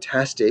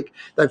fantastic.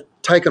 They've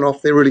taken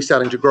off. They're really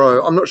starting to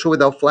grow. I'm not sure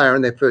whether they'll flower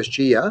in their first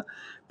year,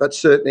 but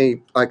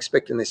certainly I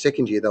expect in their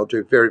second year they'll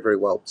do very, very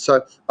well.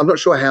 So I'm not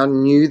sure how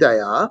new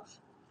they are,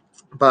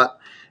 but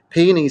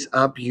peonies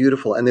are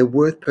beautiful and they're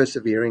worth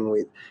persevering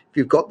with. If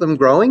you've got them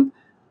growing,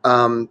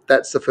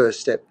 that's the first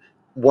step.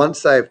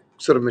 Once they've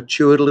sort of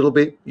matured a little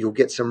bit, you'll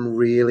get some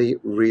really,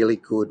 really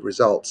good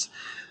results.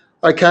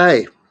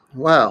 Okay,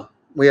 wow,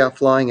 we are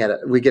flying at it.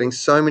 We're getting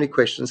so many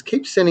questions.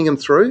 Keep sending them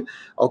through.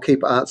 I'll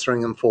keep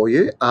answering them for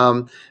you.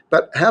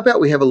 But how about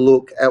we have a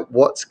look at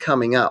what's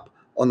coming up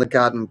on the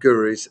Garden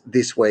Gurus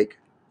this week?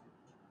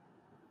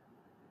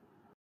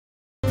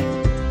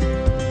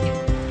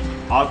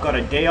 I've got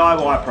a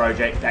DIY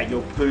project that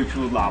your pooch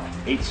will love.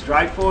 It's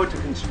straightforward to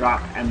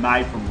construct and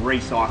made from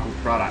recycled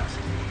products.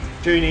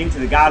 Tune in to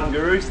the Garden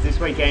Gurus this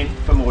weekend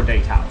for more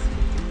details.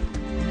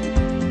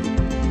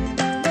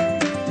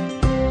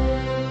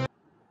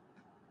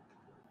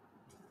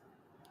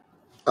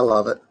 I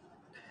love it.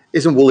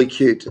 Isn't Wooly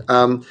cute?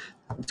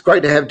 It's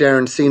great to have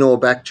Darren Senor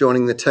back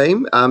joining the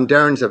team.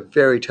 Darren's a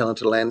very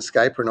talented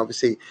landscaper, and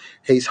obviously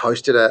he's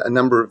hosted a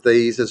number of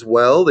these as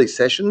well, these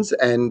sessions,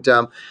 and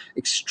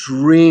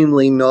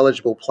extremely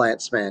knowledgeable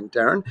plantsman,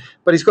 Darren.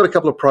 But he's got a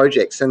couple of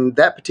projects, and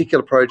that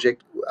particular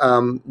project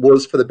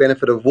was for the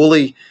benefit of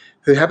Wooly,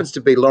 who happens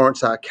to be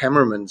Lawrence, our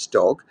cameraman's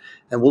dog.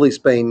 And Wooly's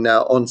been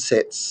on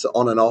sets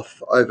on and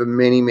off over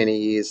many, many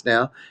years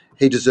now.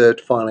 He deserved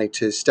finally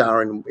to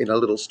star in a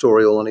little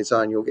story all on his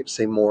own. You'll get to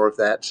see more of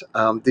that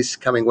this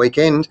coming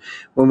weekend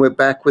when we're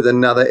back with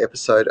another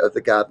episode of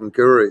the Garden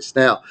Gurus.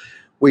 Now,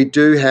 we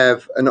do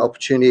have an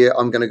opportunity.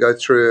 I'm going to go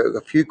through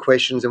a few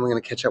questions and we're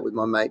going to catch up with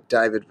my mate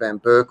David Van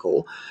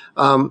Berkel.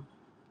 We're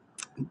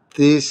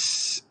going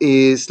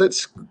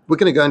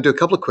to go and do a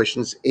couple of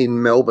questions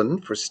in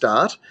Melbourne for a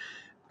start.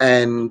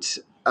 And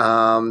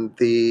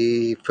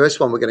the first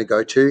one we're going to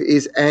go to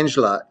is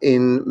Angela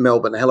in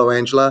Melbourne. Hello,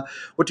 Angela.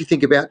 What do you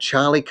think about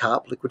Charlie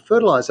Carp liquid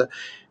fertilizer?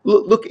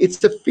 Look, it's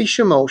the fish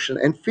emulsion,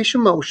 and fish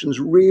emulsion's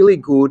really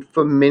good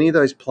for many of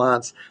those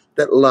plants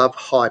that love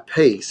high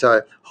P,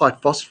 so high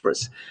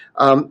phosphorus.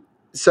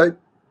 So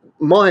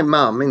my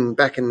mum,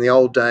 back in the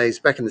old days,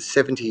 back in the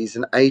 70s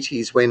and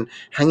 80s, when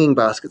hanging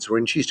baskets were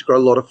in, she used to grow a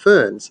lot of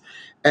ferns.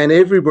 And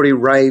everybody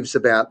raves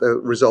about the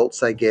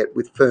results they get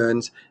with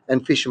ferns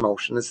and fish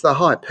emulsion. It's the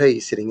high P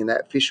sitting in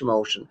that fish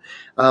emulsion.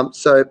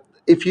 So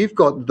if you've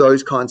got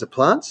those kinds of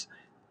plants,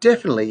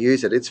 definitely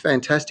use it. It's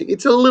fantastic.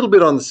 It's a little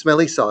bit on the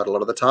smelly side a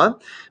lot of the time,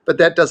 but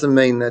that doesn't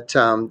mean that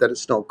that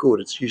it's not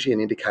good. It's usually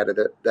an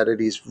indicator that it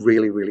is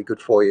really, really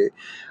good for you,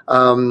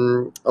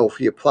 or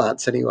for your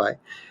plants anyway.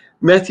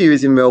 Matthew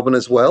is in Melbourne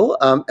as well.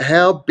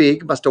 How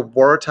big must a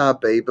Waratah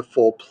be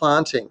before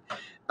planting?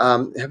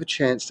 Have a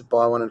chance to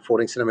buy one in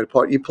 14 centimetre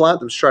pot. You plant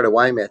them straight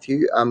away,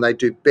 Matthew. They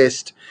do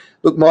best.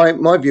 Look,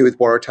 my view with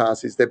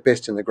Waratahs is they're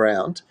best in the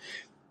ground.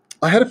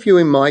 I had a few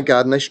in my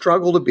garden. They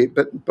struggled a bit,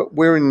 but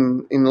we're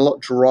in a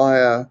lot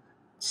drier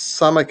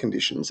summer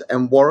conditions,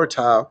 and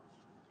Waratah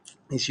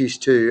is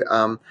used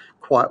to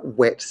quite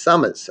wet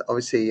summers,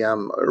 obviously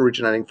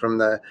originating from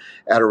the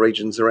outer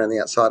regions around the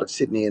outside of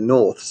Sydney and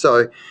north.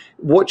 So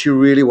what you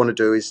really want to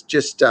do is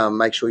just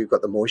make sure you've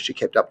got the moisture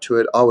kept up to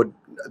it.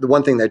 The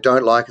one thing they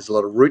don't like is a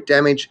lot of root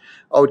damage.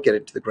 I would get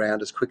it to the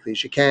ground as quickly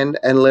as you can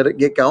and let it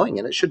get going,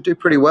 and it should do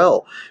pretty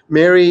well.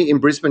 Mary in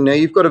Brisbane, now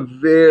you've got a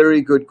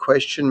very good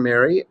question,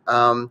 Mary.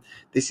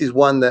 This is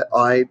one that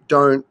I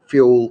don't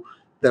feel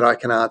that I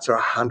can answer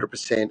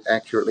 100%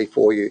 accurately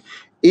for you.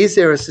 Is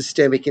there a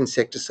systemic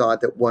insecticide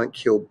that won't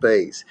kill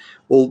bees?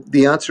 Well,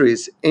 the answer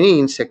is any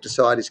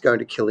insecticide is going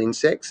to kill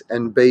insects,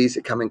 and bees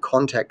that come in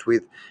contact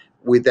with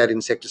that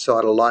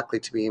insecticide are likely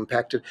to be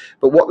impacted.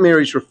 But what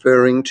Mary's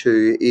referring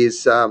to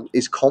is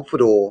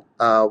Confidor,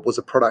 was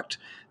a product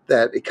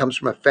that it comes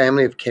from a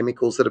family of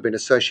chemicals that have been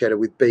associated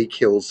with bee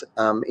kills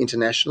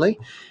internationally.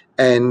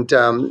 And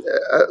a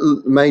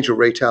major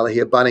retailer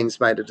here,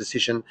 Bunnings, made a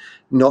decision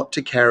not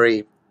to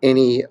carry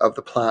any of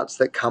the plants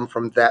that come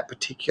from that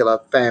particular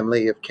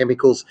family of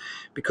chemicals,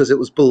 because it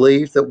was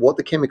believed that what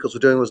the chemicals were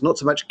doing was not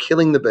so much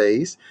killing the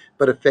bees,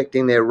 but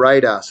affecting their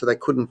radar, so they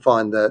couldn't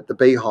find the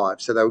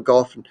beehive. So they would go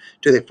off and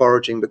do their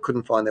foraging, but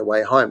couldn't find their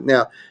way home.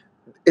 Now,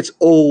 it's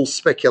all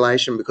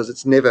speculation because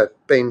it's never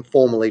been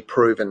formally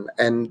proven,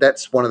 and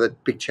that's one of the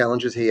big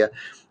challenges here.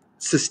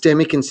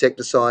 Systemic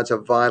insecticides are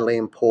vitally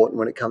important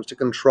when it comes to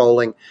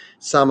controlling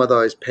some of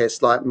those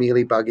pests like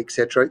mealybug,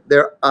 etc.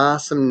 There are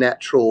some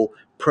natural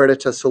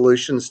predator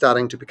solutions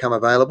starting to become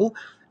available,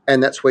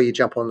 and that's where you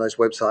jump on those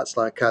websites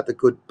like the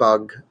Good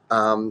Bug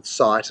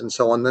site and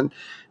so on. Then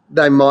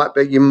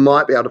you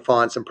might be able to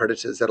find some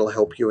predators that'll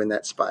help you in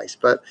that space.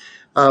 But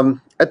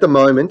at the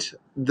moment,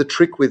 the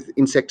trick with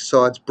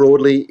insecticides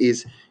broadly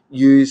is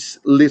use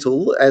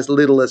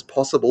little as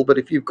possible. But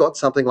if you've got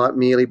something like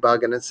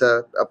mealybug and it's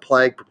a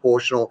plague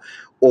proportional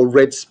or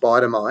red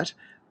spider mite,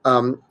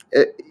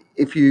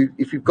 if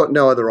you've got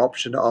no other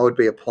option, I would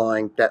be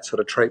applying that sort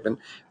of treatment.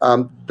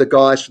 The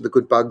guys from the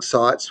Good Bug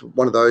sites,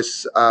 one of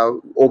those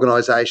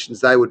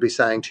organisations, they would be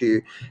saying to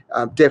you,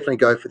 definitely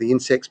go for the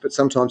insects, but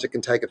sometimes it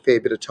can take a fair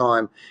bit of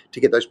time to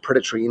get those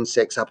predatory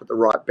insects up at the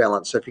right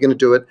balance. So if you're going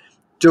to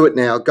do it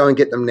now. Go and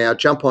get them now.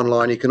 Jump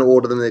online. You can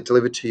order them. They're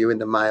delivered to you in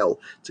the mail.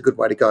 It's a good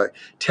way to go.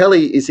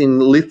 Telly is in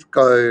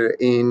Lithgow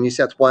in New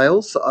South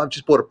Wales. I've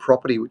just bought a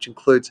property which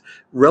includes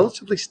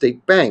relatively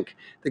steep bank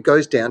that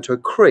goes down to a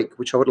creek,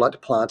 which I would like to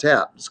plant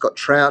out. It's got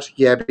trout,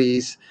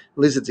 yabbies,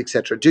 lizards,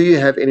 etc. Do you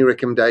have any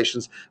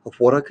recommendations of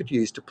what I could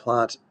use to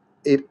plant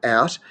it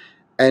out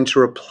and to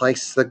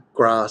replace the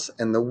grass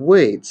and the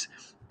weeds?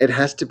 It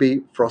has to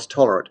be frost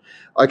tolerant.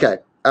 Okay.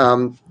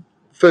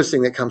 First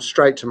thing that comes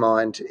straight to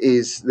mind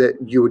is that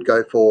you would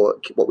go for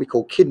what we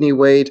call kidney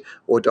weed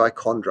or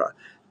dichondra.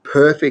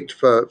 Perfect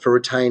for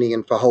retaining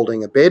and for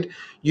holding a bed.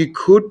 You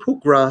could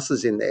put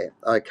grasses in there,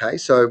 okay?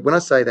 So when I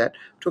say that,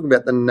 I'm talking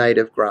about the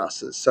native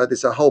grasses. So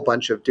there's a whole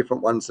bunch of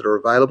different ones that are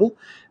available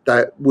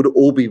that would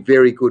all be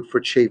very good for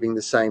achieving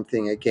the same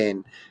thing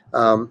again.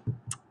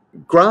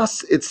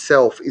 Grass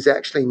itself is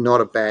actually not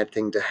a bad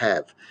thing to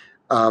have.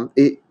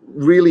 It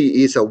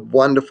really is a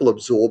wonderful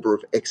absorber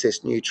of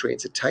excess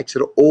nutrients. It takes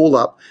it all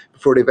up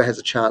before it ever has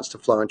a chance to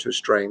flow into a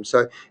stream.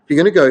 So if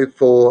you're going to go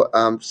for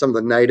some of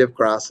the native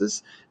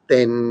grasses,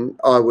 then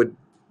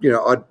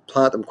I'd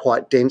plant them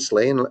quite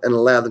densely and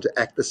allow them to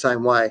act the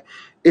same way.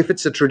 If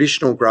it's a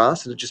traditional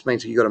grass and it just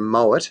means that you've got to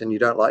mow it and you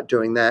don't like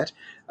doing that,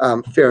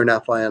 fair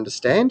enough, I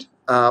understand.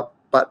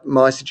 But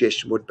my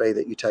suggestion would be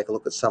that you take a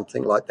look at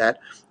something like that,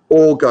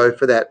 or go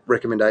for that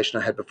recommendation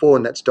I had before,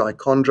 and that's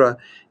Dichondra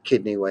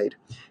kidneyweed.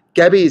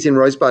 Gabby is in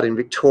Rosebud in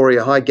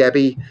Victoria. Hi,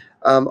 Gabby.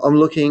 I'm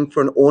looking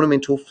for an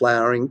ornamental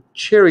flowering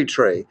cherry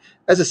tree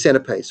as a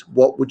centerpiece.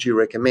 What would you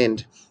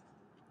recommend?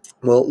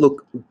 Well,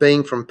 look,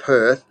 being from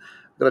Perth,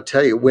 I've got to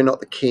tell you, we're not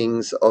the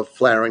kings of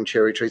flowering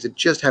cherry trees. It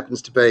just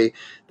happens to be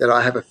that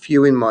I have a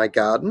few in my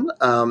garden,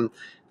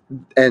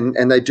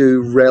 and they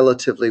do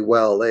relatively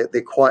well.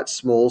 They're quite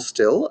small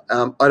still.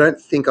 I don't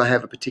think I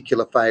have a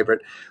particular favourite.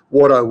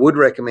 What I would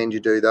recommend you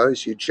do, though,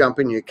 is you jump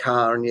in your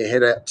car and you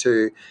head out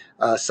to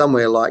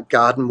somewhere like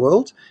Garden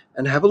World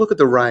and have a look at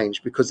the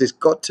range, because there's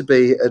got to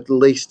be at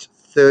least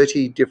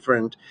 30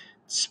 different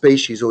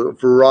species or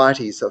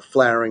varieties of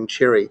flowering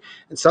cherry.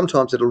 And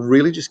sometimes it'll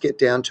really just get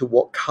down to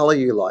what colour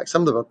you like.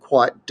 Some of them are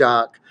quite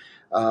dark,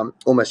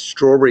 almost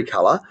strawberry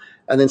colour,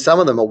 and then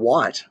some of them are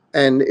white,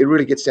 and it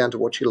really gets down to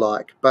what you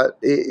like. But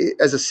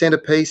as a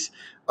centerpiece,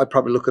 I'd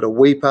probably look at a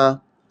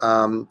weeper.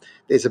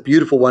 There's a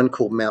beautiful one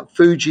called Mount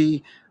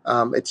Fuji.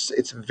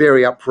 It's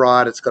very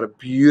upright. It's got a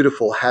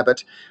beautiful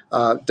habit.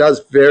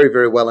 Does very,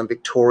 very well in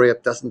Victoria.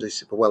 Doesn't do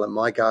super well in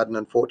my garden,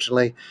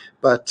 unfortunately.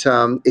 But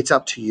it's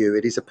up to you.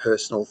 It is a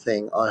personal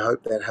thing. I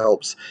hope that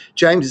helps.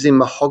 James is in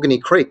Mahogany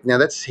Creek. Now,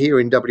 that's here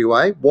in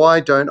WA. Why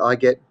don't I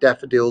get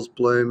daffodils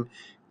bloom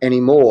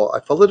anymore?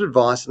 I followed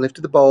advice and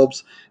lifted the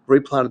bulbs,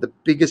 replanted the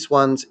biggest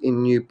ones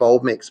in new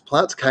bulb mix.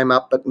 Plants came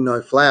up, but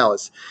no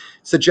flowers.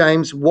 So,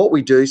 James, what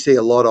we do see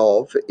a lot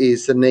of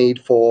is the need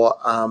for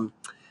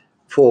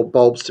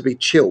bulbs to be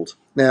chilled.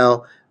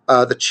 Now,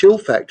 the chill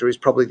factor is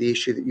probably the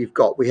issue that you've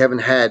got. We've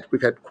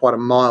had quite a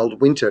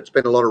mild winter. It's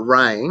been a lot of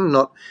rain,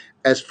 not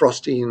as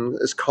frosty and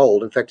as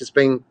cold. In fact, it's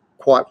been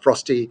quite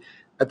frosty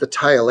at the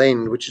tail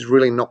end, which is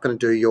really not going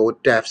to do your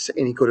daffs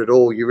any good at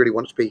all. You really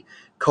want it to be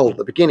cold at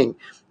the beginning.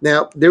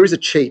 Now, there is a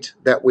cheat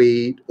that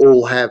we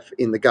all have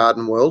in the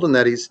garden world, and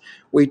that is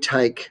we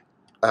take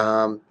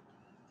certain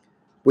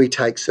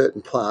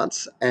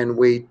plants and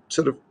we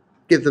sort of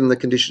give them the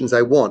conditions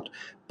they want.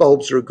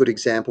 Bulbs are a good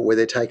example, where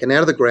they're taken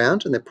out of the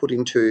ground and they're put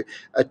into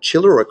a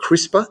chiller or a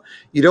crisper.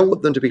 You don't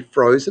want them to be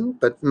frozen,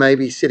 but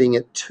maybe sitting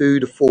at 2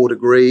 to 4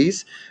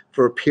 degrees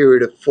for a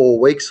period of 4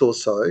 weeks or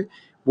so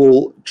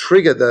will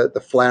trigger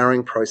the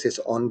flowering process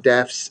on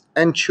daffs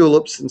and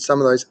tulips and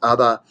some of those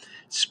other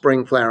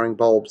spring flowering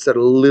bulbs that are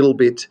a little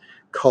bit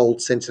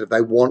cold sensitive.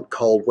 They want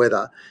cold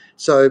weather.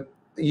 So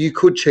you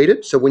could cheat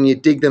it. So when you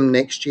dig them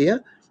next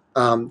year,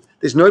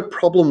 there's no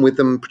problem with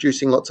them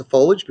producing lots of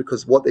foliage,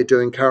 because what they're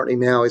doing currently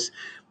now is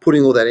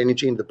putting all that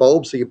energy into the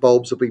bulbs. So your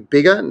bulbs will be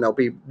bigger and they'll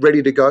be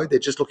ready to go. They're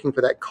just looking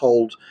for that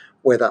cold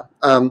weather.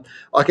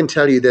 I can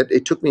tell you that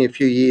it took me a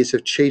few years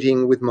of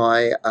cheating with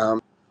my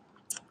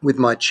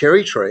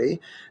cherry tree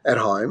at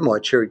home, my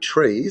cherry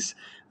trees,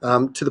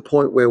 to the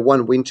point where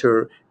one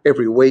winter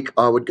every week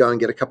I would go and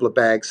get a couple of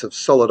bags of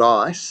solid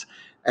ice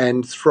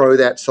and throw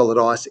that solid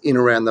ice in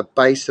around the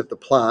base of the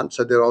plant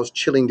so that I was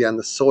chilling down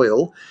the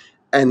soil.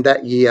 And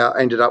that year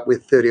I ended up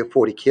with 30 or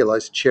 40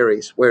 kilos of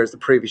cherries, whereas the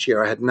previous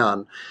year I had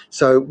none.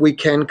 So we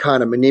can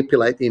kind of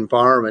manipulate the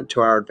environment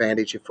to our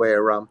advantage if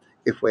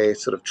we're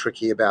sort of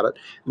tricky about it.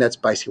 And that's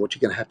basically what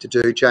you're going to have to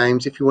do,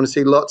 James, if you want to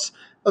see lots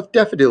of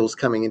daffodils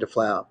coming into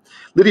flower.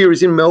 Lydia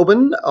is in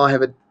Melbourne. I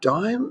have a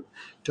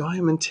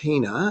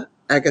Diamantina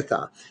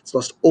Agatha. It's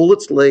lost all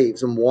its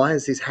leaves, and why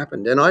has this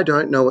happened? And I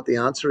don't know what the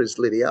answer is,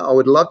 Lydia. I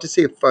would love to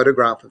see a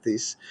photograph of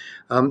this.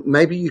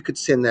 Maybe you could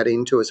send that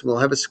in to us and we'll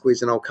have a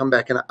squiz and I'll come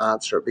back and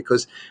answer it,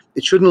 because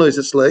it shouldn't lose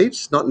its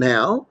leaves, not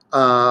now.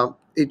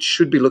 It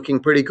should be looking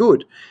pretty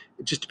good.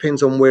 It just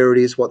depends on where it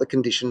is, what the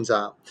conditions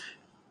are.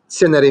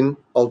 Send that in.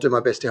 I'll do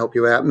my best to help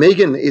you out.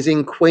 Megan is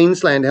in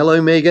Queensland.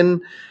 Hello, Megan.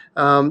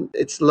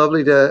 It's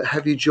lovely to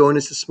have you join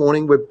us this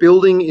morning. We're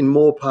building in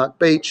Moore Park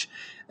Beach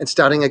and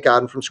starting a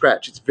garden from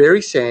scratch. It's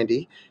very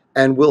sandy,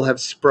 and we'll have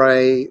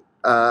spray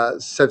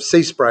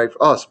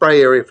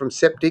area from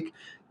septic.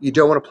 You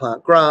don't want to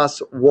plant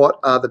grass. What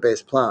are the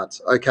best plants?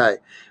 Okay,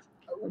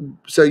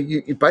 so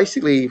you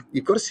basically,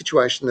 you've got a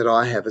situation that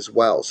I have as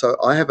well. So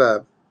I have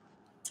a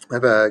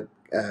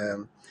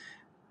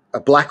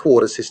black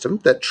water system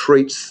that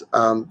treats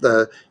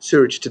the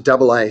sewage to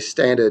AA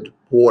standard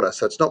water.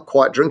 So it's not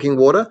quite drinking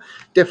water,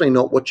 definitely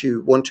not what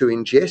you want to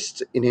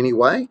ingest in any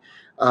way.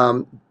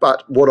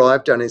 But what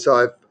I've done is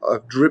I've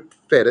drip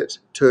fed it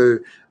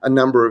to a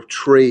number of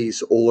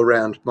trees all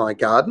around my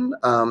garden,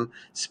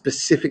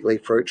 specifically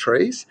fruit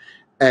trees,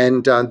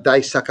 and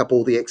they suck up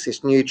all the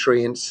excess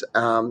nutrients.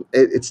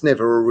 It's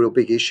never a real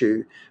big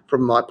issue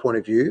from my point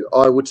of view.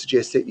 I would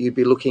suggest that you'd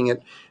be looking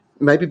at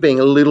maybe being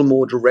a little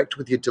more direct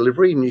with your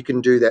delivery, and you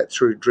can do that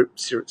through drip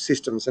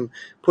systems, and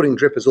putting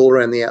drippers all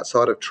around the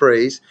outside of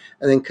trees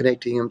and then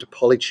connecting them to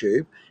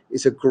polytube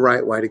is a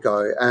great way to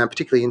go,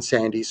 particularly in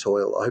sandy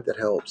soil. I hope that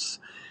helps.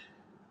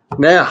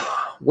 Now,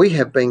 we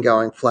have been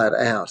going flat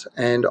out,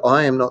 and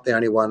I am not the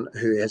only one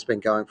who has been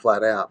going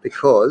flat out,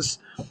 because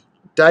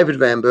David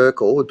Van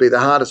Berkel would be the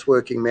hardest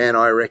working man,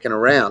 I reckon,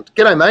 around.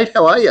 G'day, mate.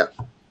 How are you?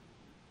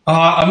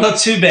 I'm not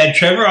too bad,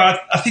 Trevor. I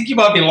think you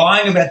might be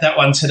lying about that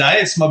one today.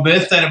 It's my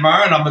birthday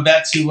tomorrow, and I'm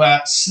about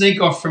to sneak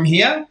off from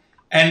here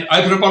and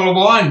open a bottle of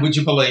wine, would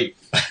you believe?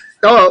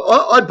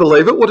 Oh, I'd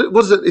believe it. What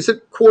is it? Is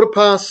it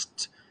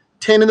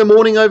 10:15 in the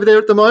morning over there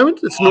at the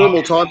moment? It's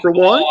normal time for a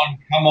wine.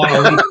 Come on. I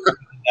wouldn't do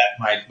that,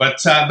 mate.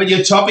 But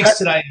your topics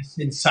today are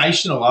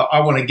sensational.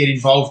 I want to get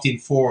involved in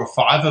 4 or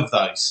 5 of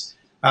those.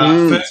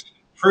 First,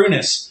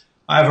 prunus.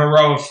 I have a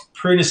row of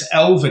prunus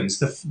alvins,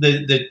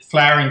 the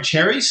flowering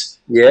cherries.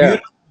 Yeah.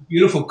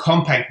 Beautiful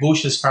compact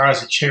bush as far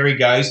as a cherry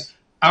goes,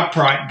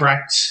 upright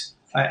bracts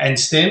and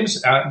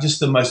stems, just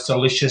the most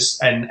delicious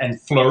and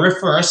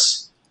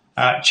floriferous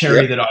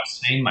cherry that I've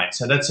seen, mate.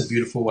 So that's a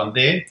beautiful one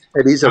there.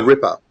 It is a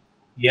ripper.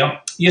 Yeah.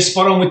 You're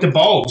spot on with the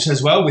bulbs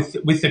as well, with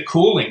the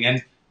cooling.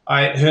 And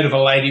I heard of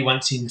a lady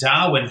once in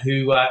Darwin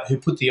who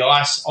put the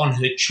ice on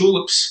her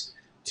tulips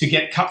to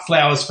get cut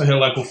flowers for her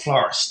local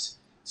florist.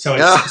 So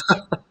it's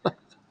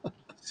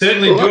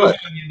certainly doable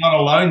when you're not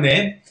alone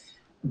there.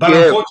 But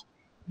unfortunately,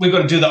 we've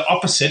got to do the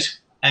opposite,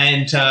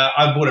 and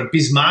I bought a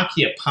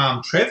Bismarckia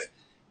palm, Trev,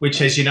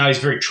 which, as you know, is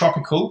very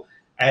tropical.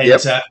 And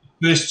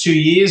first 2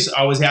 years,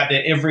 I was out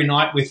there every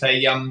night with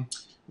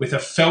a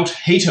felt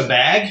heater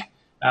bag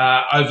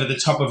over the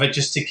top of it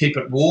just to keep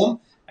it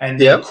warm, and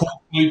then cork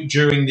loop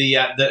during the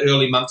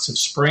early months of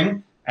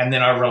spring, and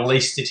then I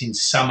released it in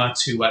summer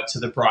to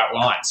the bright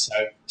light. So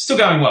still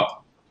going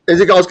well. I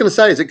was going to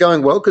say, is it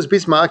going well? Because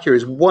Bismarckia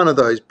is one of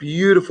those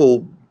beautiful,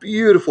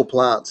 beautiful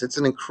plants. It's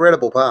an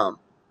incredible palm.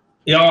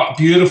 Yeah,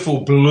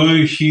 beautiful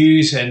blue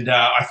hues, and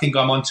I think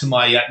I'm onto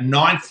my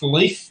 9th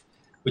leaf,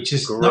 which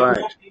is not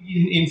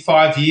in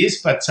 5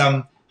 years, but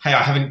hey,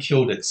 I haven't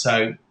killed it,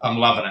 so I'm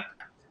loving it.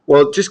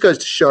 Well, it just goes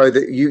to show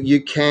that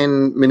you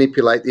can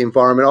manipulate the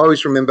environment. I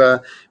always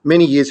remember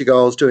many years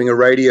ago I was doing a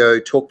radio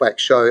talkback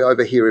show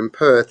over here in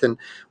Perth, and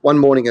one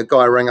morning a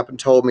guy rang up and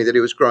told me that he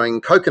was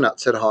growing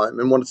coconuts at home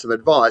and wanted some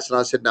advice, and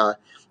I said, no, it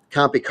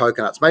can't be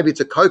coconuts. Maybe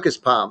it's a cocos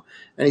palm.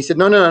 And he said,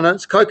 no,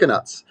 it's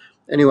coconuts.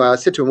 Anyway, I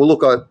said to him, well,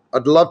 look,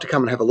 I'd love to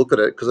come and have a look at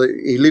it, because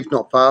he lived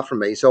not far from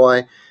me. So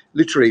I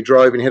literally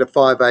drove, and he had a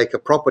 5-acre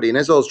property. And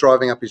as I was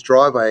driving up his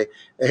driveway,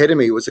 ahead of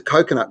me was a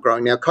coconut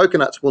growing. Now,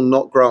 coconuts will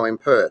not grow in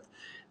Perth.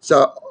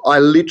 So I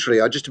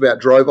just about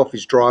drove off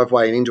his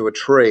driveway and into a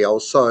tree. I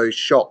was so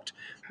shocked.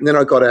 And then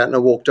I got out and I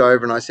walked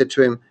over and I said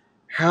to him,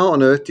 how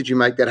on earth did you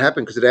make that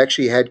happen? Because it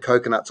actually had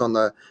coconuts on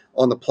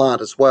the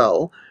plant as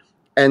well.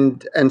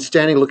 And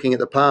standing looking at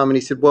the palm, and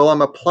he said, well,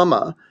 I'm a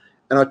plumber,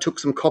 and I took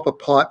some copper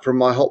pipe from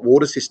my hot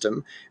water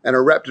system and I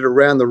wrapped it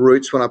around the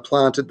roots when I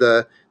planted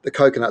the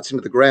coconuts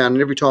into the ground.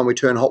 And every time we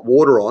turn hot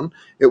water on,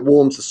 it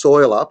warms the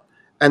soil up,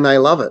 and they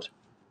love it.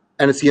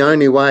 And it's the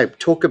only way.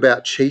 Talk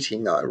about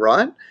cheating, though,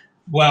 right?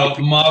 Well,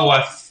 my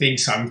wife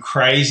thinks I'm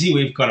crazy.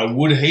 We've got a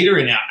wood heater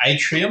in our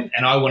atrium,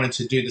 and I wanted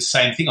to do the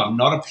same thing. I'm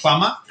not a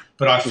plumber,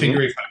 but I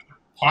figure if I put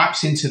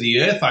pipes into the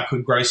earth, I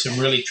could grow some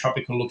really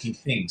tropical-looking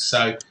things. So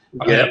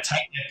I'm going to take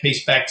that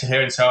piece back to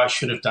her and say I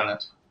should have done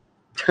it.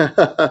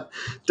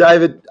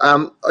 David,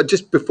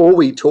 just before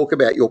we talk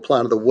about your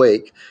plant of the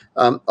week,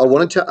 I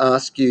wanted to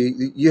ask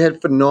you, you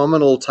had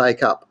phenomenal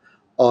take-up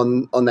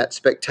on that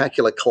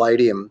spectacular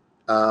caladium,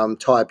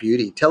 Thai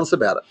Beauty. Tell us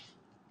about it.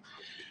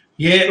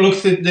 Yeah,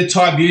 look, the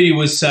Thai Beauty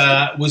was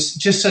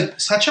just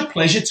such a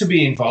pleasure to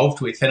be involved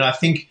with, and I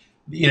think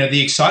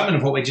the excitement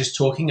of what we're just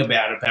talking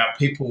about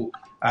people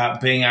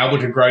being able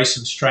to grow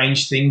some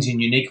strange things in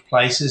unique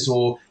places,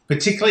 or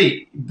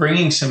particularly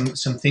bringing some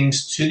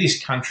things to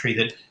this country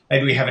that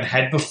maybe we haven't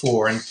had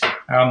before. And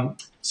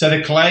so the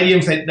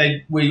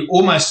caladiums, we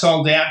almost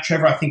sold out,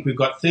 Trevor. I think we've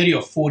got 30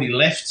 or 40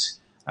 left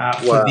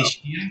for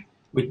this year,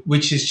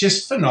 which is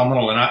just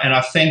phenomenal. And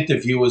I thank the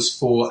viewers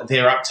for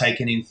their uptake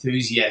and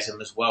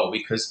enthusiasm as well,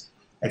 because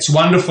it's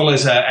wonderful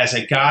as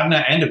a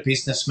gardener and a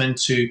businessman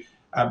to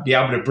be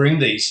able to bring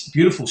these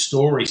beautiful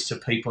stories to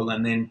people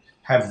and then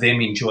have them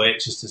enjoy it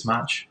just as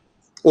much.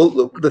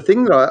 Well, the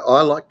thing that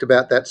I liked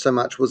about that so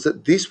much was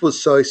that this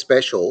was so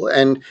special.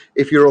 And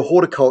if you're a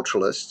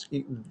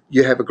horticulturalist,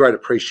 you have a great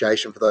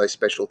appreciation for those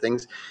special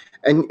things.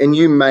 And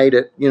you made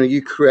it,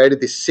 you created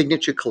this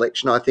signature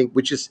collection, I think,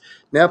 which is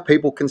now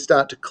people can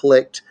start to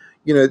collect,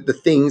 the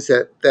things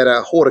that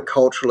a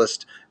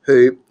horticulturalist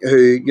who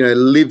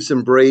lives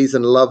and breathes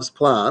and loves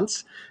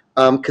plants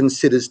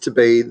considers to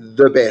be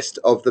the best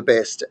of the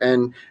best,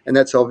 and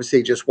that's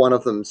obviously just one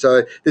of them.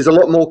 So there's a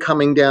lot more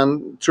coming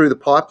down through the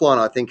pipeline,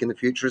 I think, in the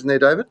future, isn't there,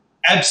 David?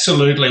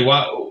 Absolutely.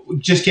 Well,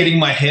 just getting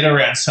my head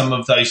around some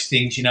of those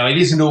things, it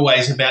isn't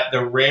always about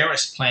the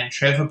rarest plant,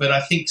 Trevor, but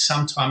I think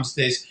sometimes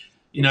there's,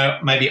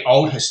 maybe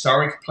old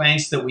historic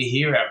plants that we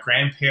hear our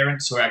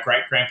grandparents or our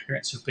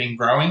great-grandparents have been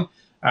growing.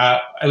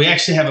 We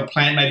actually have a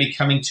plant maybe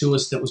coming to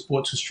us that was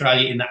brought to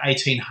Australia in the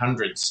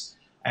 1800s.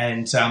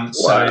 And so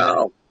that's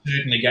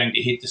certainly going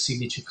to hit the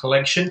signature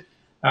collection.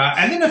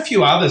 And then a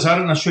few others.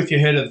 I'm not sure if you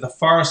heard of the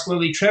forest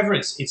lily, Trevor.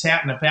 It's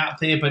out and about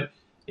there, but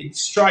it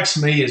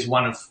strikes me as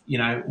one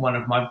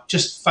of my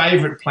just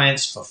favourite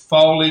plants for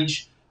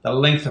foliage, the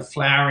length of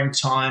flowering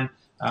time,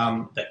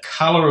 the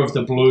colour of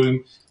the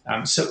bloom.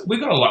 So we've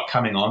got a lot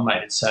coming on,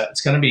 mate.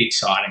 It's going to be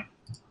exciting.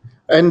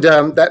 And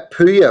that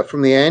puya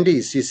from the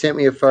Andes, you sent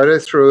me a photo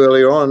through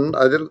earlier on.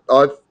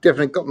 I've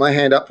definitely got my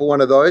hand up for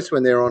one of those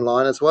when they're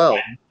online as well.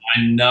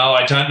 I know.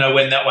 I don't know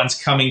when that one's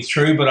coming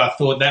through, but I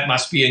thought that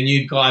must be a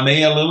new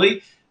Gaimea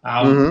lily.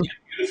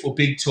 Beautiful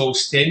big tall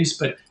stems,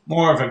 but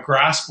more of a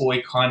grass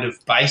boy kind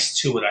of base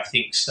to it, I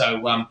think.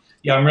 So,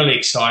 I'm really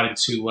excited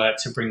to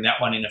bring that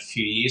one in a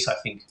few years, I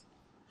think.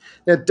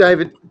 Now,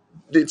 David,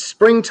 it's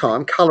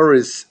springtime. Colour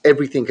is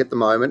everything at the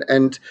moment,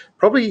 and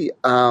probably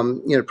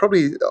of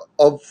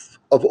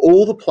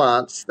all the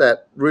plants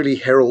that really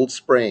herald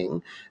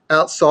spring,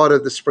 outside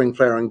of the spring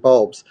flowering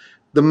bulbs,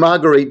 the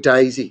Marguerite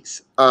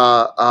daisies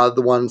are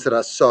the ones that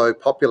are so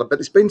popular. But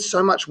there's been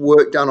so much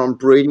work done on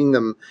breeding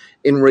them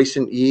in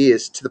recent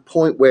years to the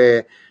point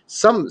where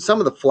some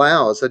of the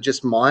flowers are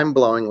just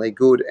mind-blowingly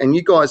good. And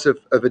you guys have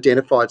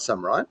identified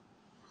some, right?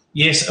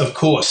 Yes, of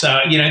course.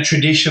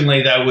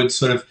 Traditionally they would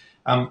sort of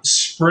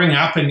spring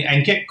up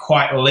and get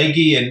quite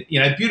leggy and,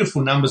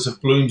 beautiful numbers of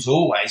blooms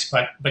always,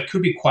 but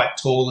could be quite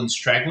tall and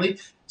straggly.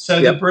 So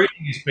the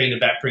breeding has been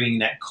about bringing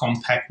that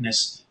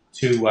compactness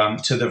to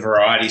the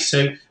variety.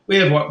 So we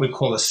have what we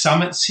call a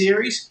summit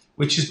series,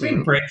 which has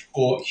been bred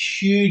for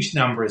huge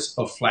numbers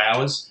of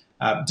flowers,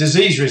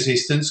 disease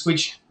resistance,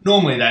 which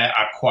normally they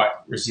are quite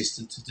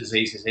resistant to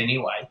diseases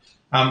anyway.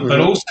 But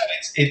also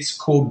it's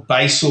called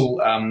basal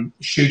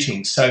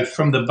shooting. So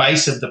from the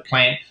base of the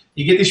plant,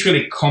 you get this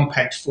really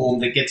compact form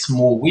that gets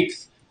more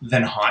width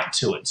than height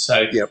to it.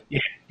 So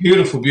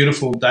beautiful,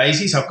 beautiful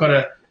daisies. I've got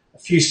a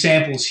few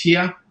samples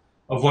here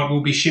of what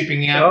we'll be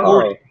shipping out.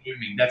 Already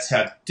blooming. That's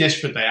how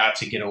desperate they are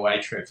to get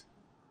away, Trev.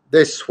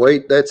 They're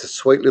sweet. That's a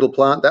sweet little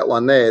plant, that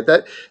one there.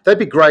 That'd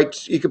be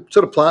great. You could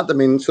sort of plant them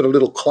in sort of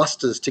little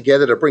clusters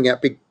together to bring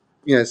out big,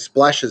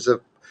 splashes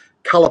of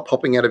colour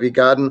popping out of your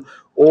garden,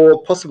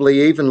 or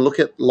possibly even look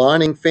at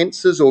lining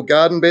fences or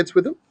garden beds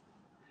with them.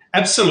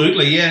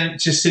 Absolutely, yeah.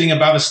 Just sitting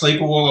above a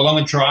sleeper wall along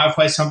a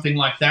driveway, something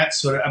like that,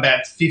 sort of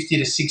about 50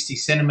 to 60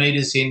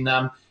 centimetres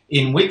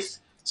in width.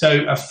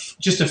 So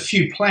just a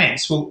few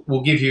plants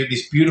will give you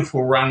this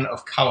beautiful run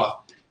of colour.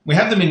 We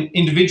have them in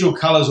individual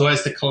colours, or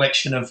as the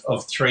collection of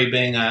three,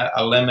 being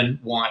a lemon,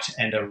 white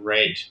and a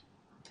red.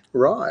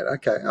 Right,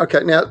 okay.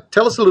 Now,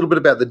 tell us a little bit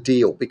about the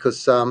deal,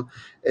 because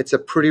it's a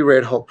pretty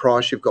red-hot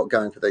price you've got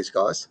going for these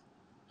guys.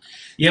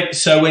 Yep,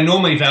 so we're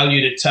normally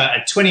valued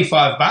at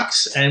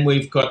 $25, and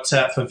we've got,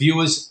 for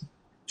viewers,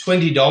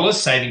 $20,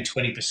 saving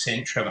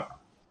 20%, Trevor.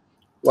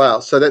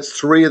 Wow, so that's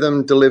three of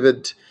them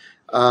delivered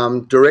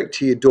direct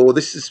to your door.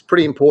 This is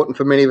pretty important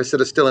for many of us that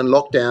are still in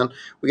lockdown.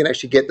 We can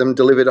actually get them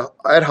delivered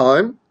at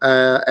home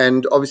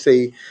and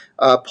obviously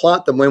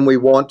plant them when we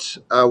want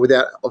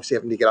without obviously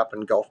having to get up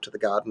and go off to the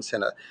garden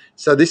centre.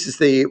 So this is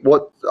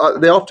what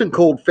they're often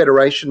called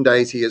Federation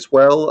Daisy as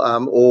well,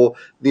 or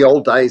the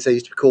old days they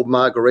used to be called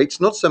Marguerites.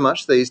 Not so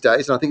much these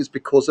days, and I think it's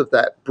because of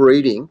that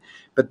breeding.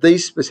 But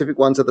these specific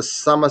ones are the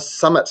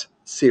Summit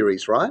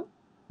series, right?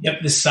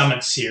 Yep, the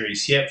Summit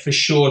series. Yep, for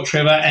sure,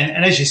 Trevor.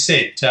 And as you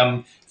said,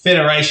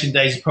 Federation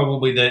Daisy is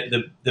probably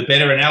the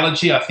better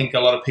analogy. I think a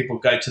lot of people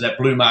go to that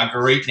blue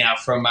Marguerite now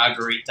from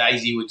Marguerite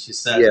Daisy, which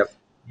is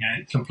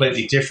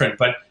completely different.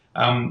 But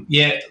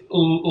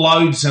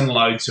loads and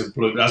loads of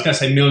blooms. I was going to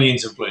say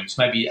millions of blooms,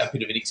 maybe a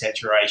bit of an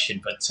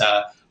exaggeration, but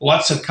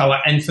lots of colour,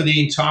 and for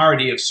the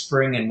entirety of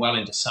spring and well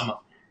into summer.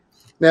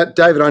 Now,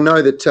 David, I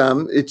know that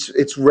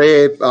it's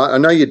rare. I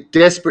know you're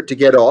desperate to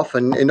get off,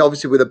 and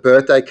obviously with a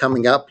birthday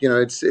coming up,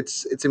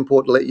 it's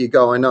important to let you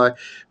go, I know.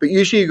 But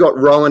usually you've got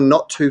Rowan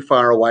not too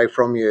far away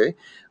from you.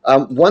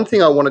 One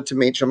thing I wanted to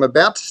mention, I'm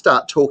about to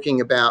start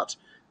talking about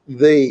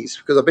these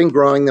because I've been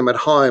growing them at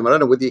home. I don't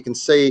know whether you can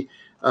see.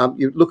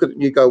 You look at it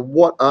and you go,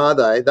 what are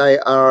they? They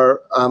are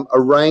a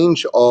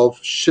range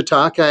of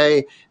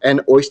shiitake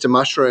and oyster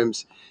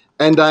mushrooms.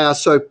 And they are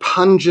so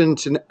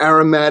pungent and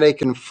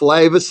aromatic and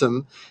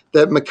flavoursome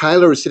that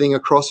Michaela is sitting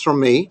across from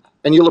me,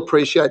 and you'll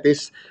appreciate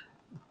this,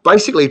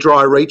 basically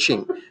dry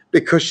reaching,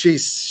 because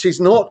she's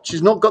not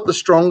got the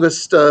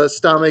strongest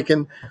stomach,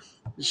 and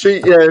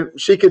she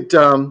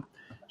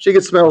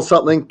could smell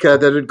something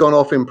that had gone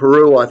off in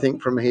Peru, I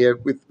think, from here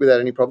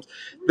without any problems.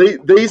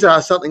 These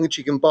are something that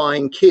you can buy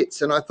in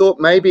kits, and I thought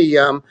maybe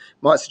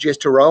might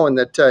suggest to Rowan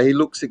that he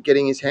looks at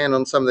getting his hand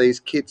on some of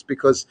these kits,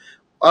 because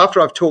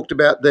after I've talked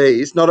about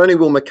these, not only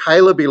will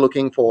Michaela be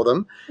looking for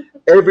them,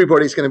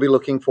 everybody's going to be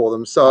looking for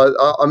them. So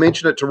I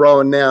mentioned it to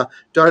Rowan now.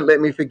 Don't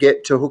let me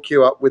forget to hook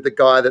you up with the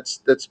guy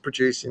that's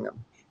producing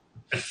them.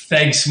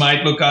 Thanks,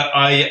 mate. Look,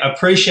 I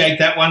appreciate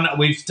that one.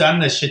 We've done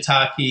the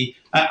shiitake,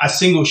 a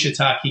single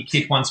shiitake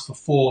kit once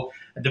before.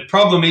 The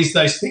problem is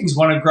those things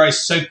want to grow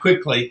so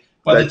quickly.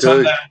 By the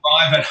time they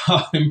arrive at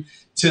home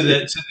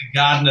the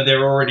gardener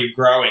they're already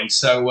growing.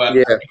 So if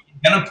you're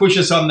going to push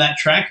us on that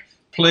track,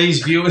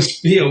 please, viewers,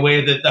 be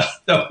aware that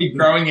they'll be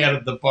growing out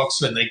of the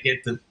box when they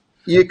get them.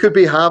 You could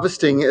be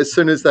harvesting as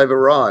soon as they've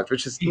arrived,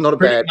 which is not a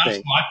bad thing.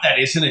 It's like that,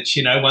 isn't it?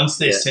 You know, once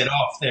they're set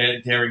off,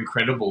 they're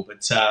incredible.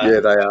 But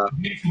yeah, they are.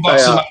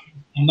 They are.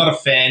 I'm not a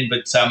fan,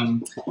 but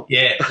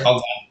yeah,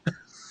 well done.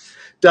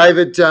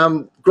 David,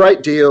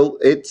 great deal.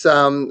 It's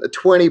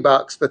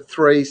 $20 for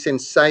 3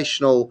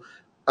 sensational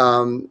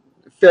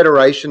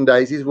Federation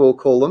daisies, we'll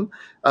call them.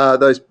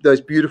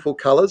 Those beautiful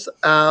colours.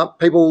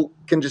 People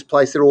can just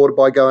place their order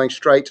by going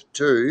straight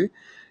to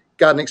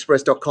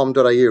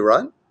gardenexpress.com.au,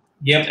 right?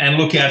 Yep, and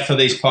look out for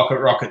these pocket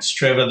rockets,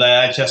 Trevor. They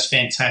are just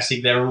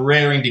fantastic. They're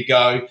raring to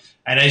go.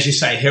 And as you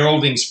say,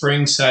 heralding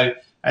spring. So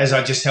as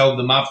I just held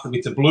them up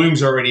with the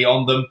blooms already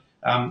on them,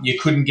 you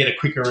couldn't get a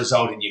quicker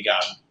result in your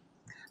garden.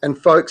 And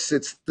folks,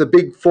 it's the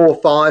big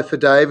 4-5 for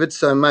David,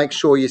 so make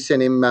sure you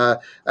send him a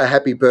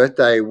happy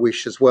birthday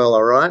wish as well,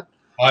 all right?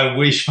 I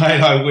wish, mate,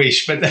 I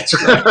wish, but that's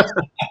great.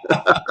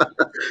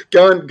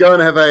 Go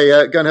and have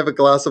a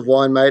glass of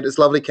wine, mate. It's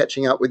lovely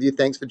catching up with you.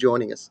 Thanks for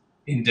joining us.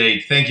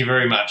 Indeed. Thank you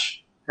very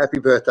much. Happy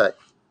birthday.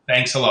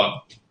 Thanks a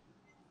lot.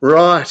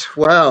 Right.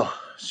 Wow.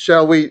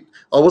 Shall we?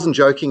 I wasn't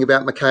joking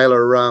about Michaela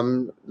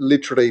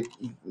literally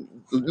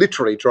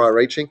dry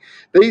reaching.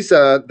 These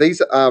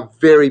are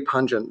very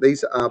pungent.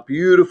 These are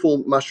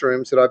beautiful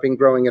mushrooms that I've been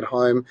growing at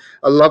home.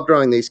 I love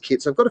growing these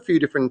kits. I've got a few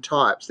different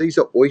types. These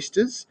are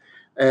oysters,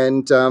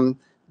 and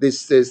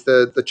there's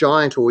the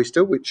giant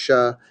oyster, which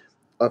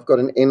I've got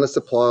an endless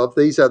supply of.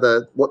 These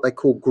are what they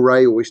call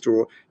grey oyster,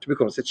 or to be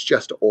honest, it's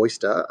just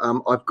oyster.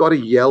 I've got a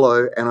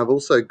yellow, and I've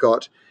also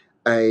got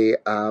a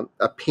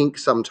pink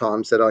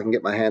sometimes that I can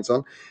get my hands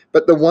on.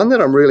 But the one that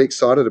I'm really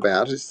excited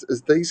about is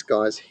these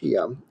guys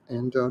here,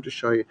 and I'll just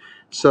show you.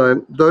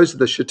 So those are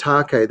the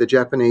shiitake, the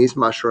Japanese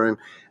mushroom.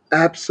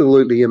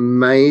 Absolutely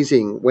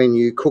amazing when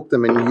you cook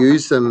them and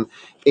use them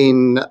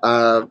in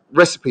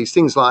recipes,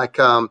 things like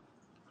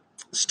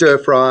stir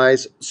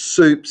fries,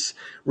 soups,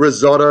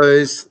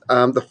 risottos.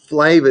 The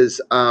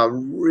flavors are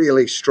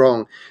really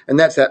strong, and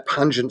that's that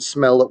pungent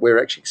smell that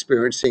we're actually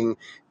experiencing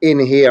in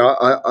here.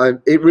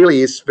 It really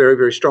is very,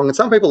 very strong, and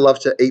some people love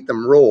to eat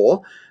them raw.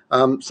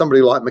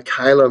 Somebody like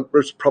Michaela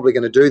is probably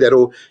going to do that,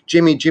 or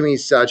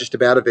Jimmy's just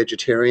about a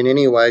vegetarian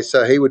anyway,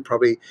 so he would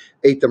probably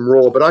eat them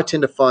raw, but I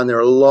tend to find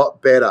they're a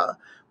lot better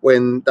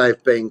when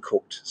they've been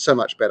cooked, so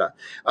much better.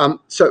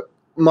 So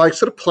my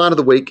sort of plant of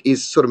the week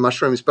is sort of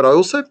mushrooms, but I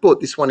also brought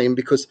this one in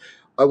because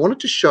I wanted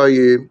to show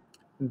you,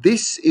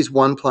 this is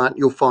one plant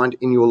you'll find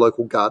in your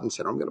local garden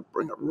centre. I'm going to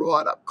bring it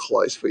right up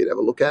close for you to have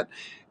a look at.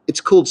 It's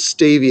called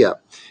stevia.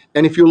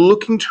 And if you're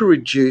looking to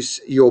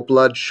reduce your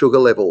blood sugar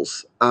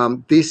levels,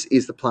 this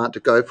is the plant to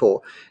go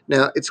for.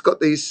 Now, it's got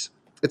these,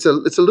 it's a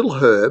little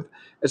herb.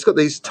 It's got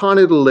these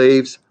tiny little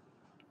leaves,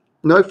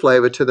 no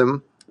flavour to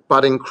them,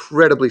 but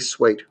incredibly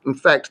sweet. In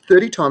fact,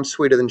 30 times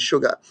sweeter than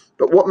sugar.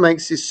 But what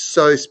makes this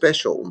so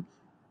special,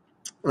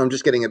 and I'm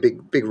just getting a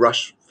big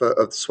rush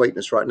of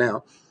sweetness right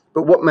now,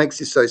 but what makes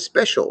this so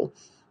special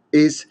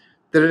is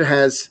that it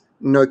has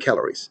no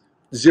calories,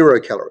 0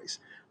 calories.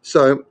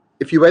 So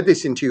if you add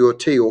this into your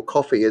tea or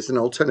coffee as an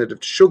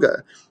alternative to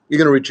sugar, you're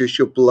going to reduce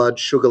your blood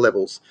sugar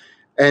levels.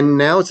 And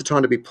now is the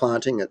time to be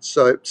planting it.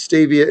 So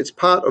stevia, it's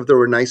part of the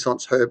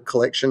Renaissance Herb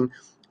Collection.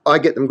 I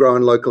get them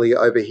grown locally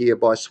over here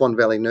by Swan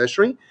Valley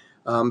Nursery.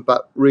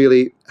 But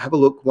really, have a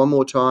look one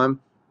more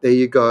time. There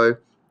you go.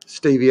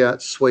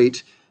 Stevia,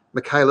 sweet.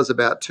 Michaela's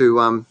about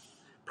to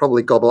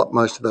probably gobble up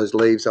most of those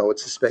leaves, I would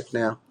suspect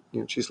now.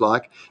 You know, she's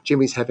like,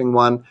 Jimmy's having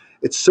one.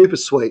 It's super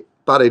sweet,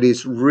 but it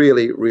is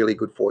really, really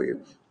good for you.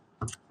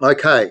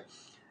 Okay,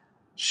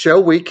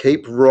 shall we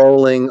keep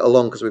rolling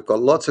along? Because we've got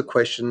lots of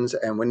questions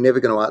and we're never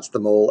going to answer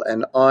them all.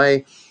 And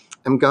I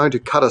am going to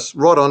cut us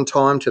right on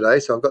time today.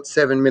 So I've got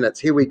 7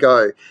 minutes. Here we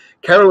go.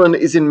 Carolyn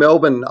is in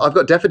Melbourne. I've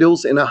got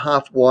daffodils in a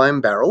half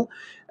wine barrel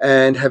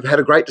and have had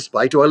a great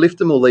display. Do I lift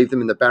them or leave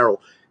them in the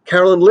barrel?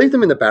 Carolyn, leave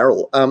them in the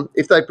barrel.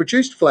 If they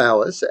produced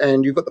flowers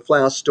and you've got the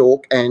flower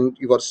stalk and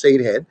you've got a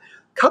seed head,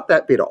 cut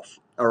that bit off,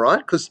 all right?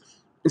 Because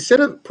instead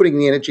of putting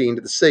the energy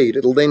into the seed,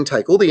 it'll then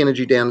take all the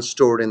energy down and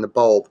store it in the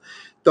bulb.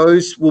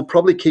 Those will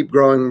probably keep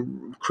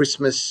growing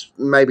Christmas,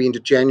 maybe into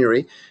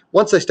January.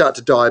 Once they start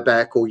to die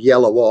back or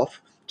yellow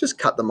off, just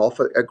cut them off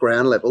at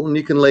ground level, and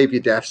you can leave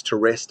your daffs to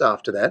rest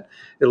after that.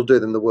 It'll do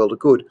them the world of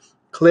good.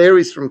 Claire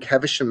is from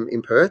Caversham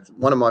in Perth,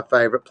 one of my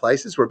favourite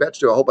places. We're about to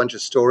do a whole bunch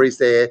of stories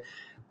there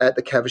at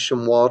the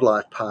Caversham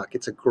Wildlife Park.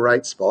 It's a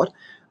great spot.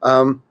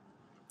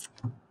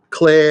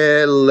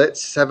 Claire,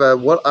 let's have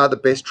what are the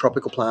best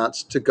tropical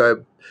plants to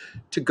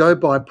go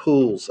by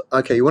pools?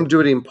 Okay, you want to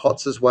do it in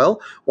pots as well,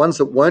 ones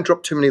that won't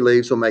drop too many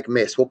leaves or make a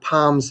mess. Well,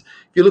 palms,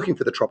 if you're looking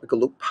for the tropical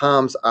look,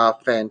 palms are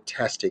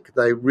fantastic.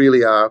 They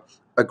really are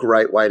a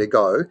great way to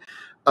go.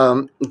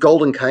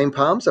 Golden cane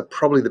palms are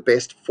probably the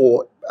best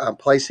for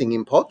placing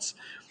in pots,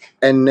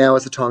 and now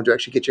is the time to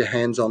actually get your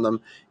hands on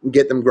them and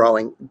get them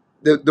growing.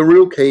 The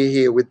real key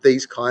here with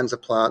these kinds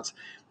of plants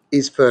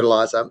is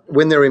fertilizer.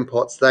 When they're in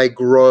pots, they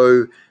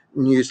grow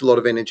and use a lot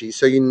of energy.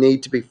 So you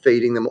need to be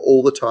feeding them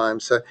all the time.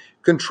 So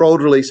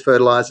controlled release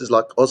fertilizers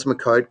like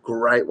Osmocote,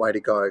 great way to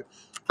go.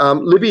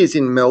 Libby is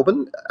in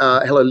Melbourne.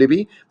 Hello,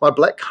 Libby. My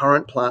black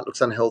currant plant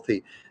looks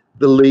unhealthy.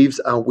 The leaves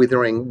are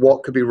withering.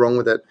 What could be wrong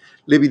with it?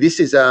 Libby, this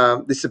is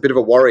a bit of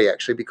a worry,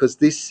 actually, because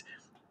this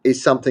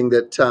is something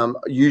that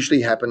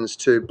usually happens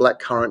to black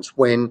currants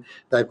when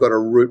they've got a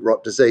root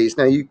rot disease.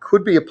 Now, you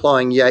could be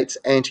applying Yates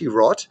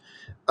anti-rot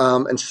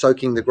and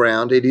soaking the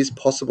ground. It is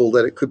possible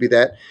that it could be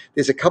that.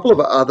 There's a couple of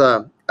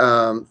other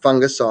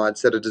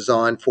fungicides that are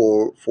designed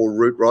for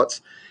root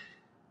rots,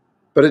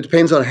 but it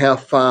depends on how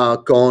far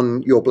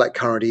gone your black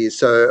currant is.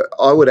 So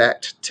I would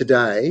act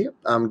today,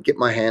 get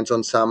my hands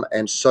on some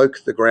and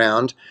soak the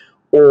ground,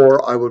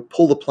 or I would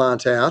pull the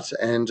plant out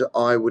and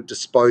I would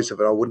dispose of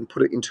it. I wouldn't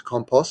put it into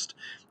compost,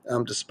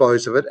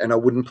 dispose of it, and I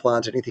wouldn't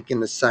plant anything in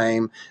the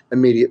same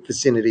immediate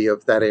vicinity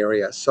of that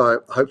area.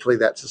 So hopefully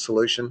that's a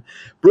solution.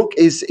 Brooke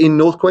is in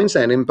North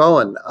Queensland, in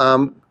Bowen.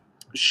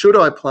 Should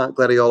I plant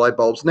gladioli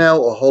bulbs now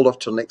or hold off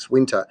till next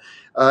winter?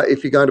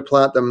 If you're going to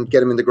plant them,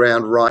 get them in the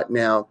ground right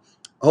now.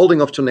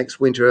 Holding off till next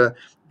winter,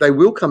 they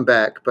will come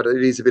back, but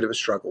it is a bit of a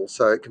struggle,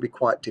 so it can be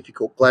quite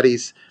difficult.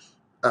 Gladdies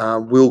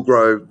will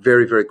grow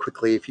very, very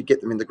quickly if you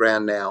get them in the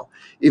ground now.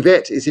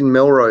 Yvette is in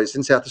Melrose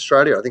in South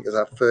Australia. I think it's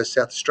our first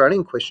South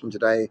Australian question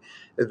today.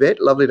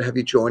 Yvette, lovely to have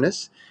you join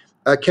us.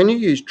 Can you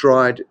use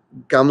dried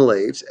gum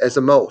leaves as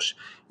a mulch?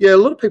 Yeah, a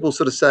lot of people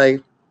sort of say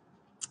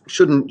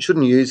shouldn't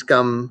use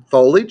gum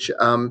foliage,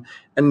 and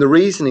the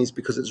reason is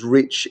because it's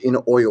rich in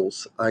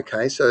oils.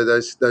 Okay, so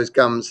those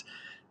gums,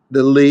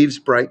 the leaves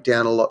break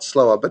down a lot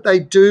slower, but they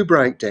do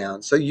break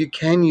down. So you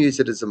can use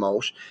it as a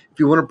mulch. If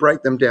you want to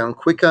break them down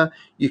quicker,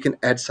 you can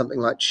add something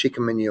like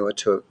chicken manure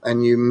to it,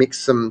 and you mix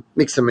some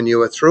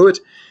manure through it,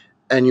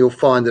 and you'll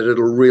find that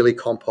it'll really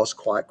compost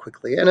quite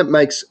quickly, and it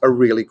makes a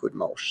really good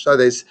mulch. So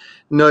there's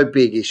no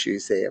big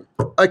issues there.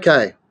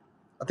 Okay,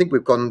 I think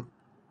we've gone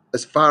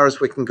as far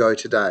as we can go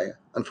today,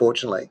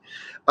 unfortunately.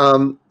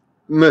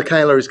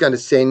 Michaela is going to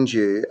send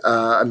you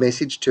a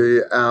message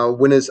to our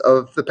winners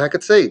of the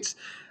packet seeds.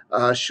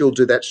 She'll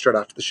do that straight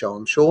after the show,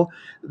 I'm sure.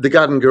 The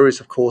Garden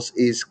Gurus, of course,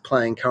 is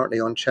playing currently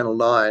on Channel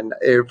 9.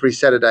 Every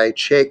Saturday,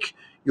 check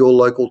your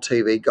local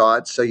TV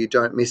guide so you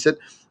don't miss it.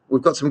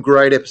 We've got some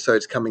great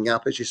episodes coming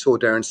up. As you saw,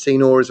 Darren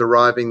Senor is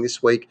arriving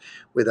this week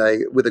with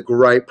a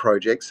great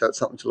project, so it's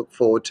something to look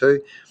forward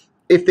to.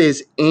 If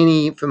there's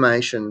any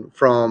information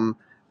from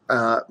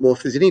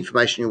if there's any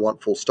information you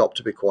want, full stop,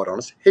 to be quite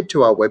honest, head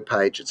to our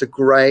webpage. It's a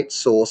great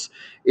source.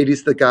 It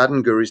is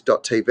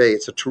thegardengurus.tv.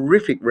 It's a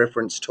terrific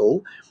reference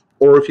tool.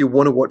 Or if you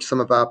want to watch some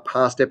of our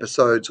past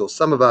episodes or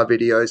some of our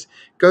videos,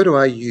 go to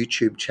our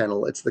YouTube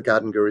channel. It's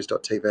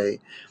thegardengurus.tv.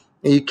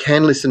 And you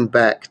can listen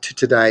back to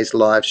today's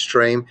live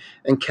stream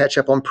and catch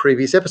up on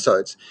previous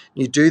episodes.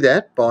 You do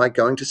that by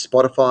going to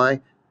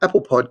Spotify,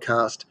 Apple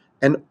Podcast,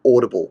 and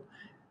Audible.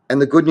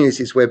 And the good news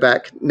is we're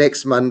back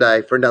next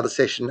Monday for another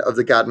session of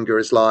the Garden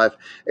Gurus Live.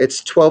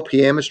 It's 12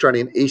 p.m.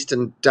 Australian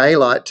Eastern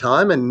Daylight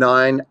Time and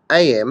 9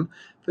 a.m.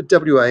 for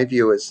WA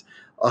viewers.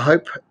 I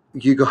hope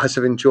you guys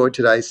have enjoyed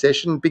today's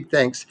session. Big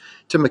thanks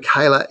to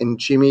Michaela and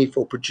Jimmy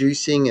for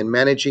producing and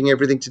managing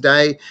everything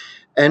today.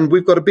 And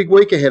we've got a big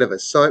week ahead of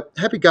us. So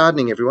happy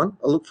gardening, everyone.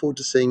 I look forward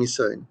to seeing you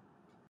soon.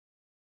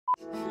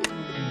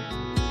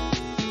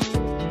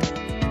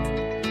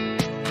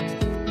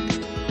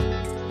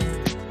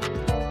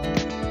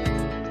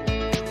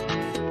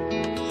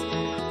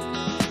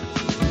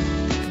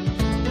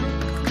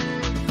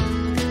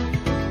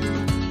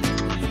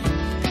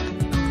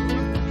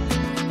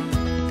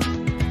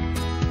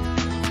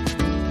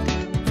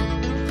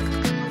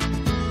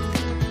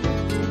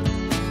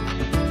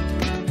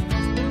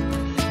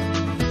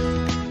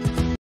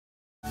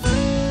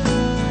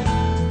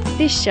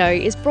 This show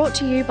is brought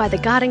to you by the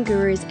Garden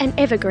Gurus and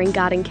Evergreen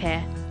Garden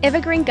Care.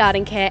 Evergreen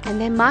Garden Care and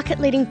their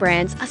market-leading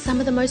brands are some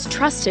of the most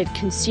trusted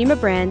consumer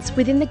brands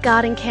within the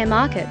garden care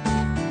market.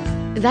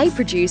 They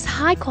produce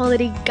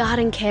high-quality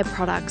garden care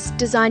products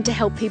designed to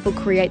help people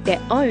create their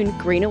own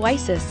green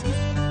oasis.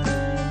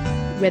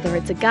 Whether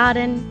it's a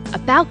garden, a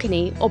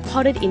balcony, or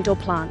potted indoor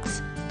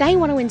plants, they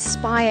want to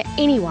inspire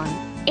anyone,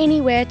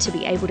 anywhere to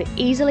be able to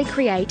easily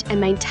create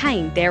and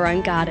maintain their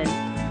own garden.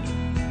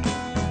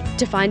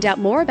 To find out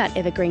more about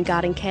Evergreen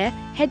Garden Care,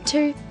 head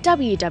to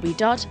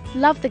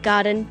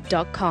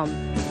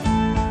www.lovethegarden.com.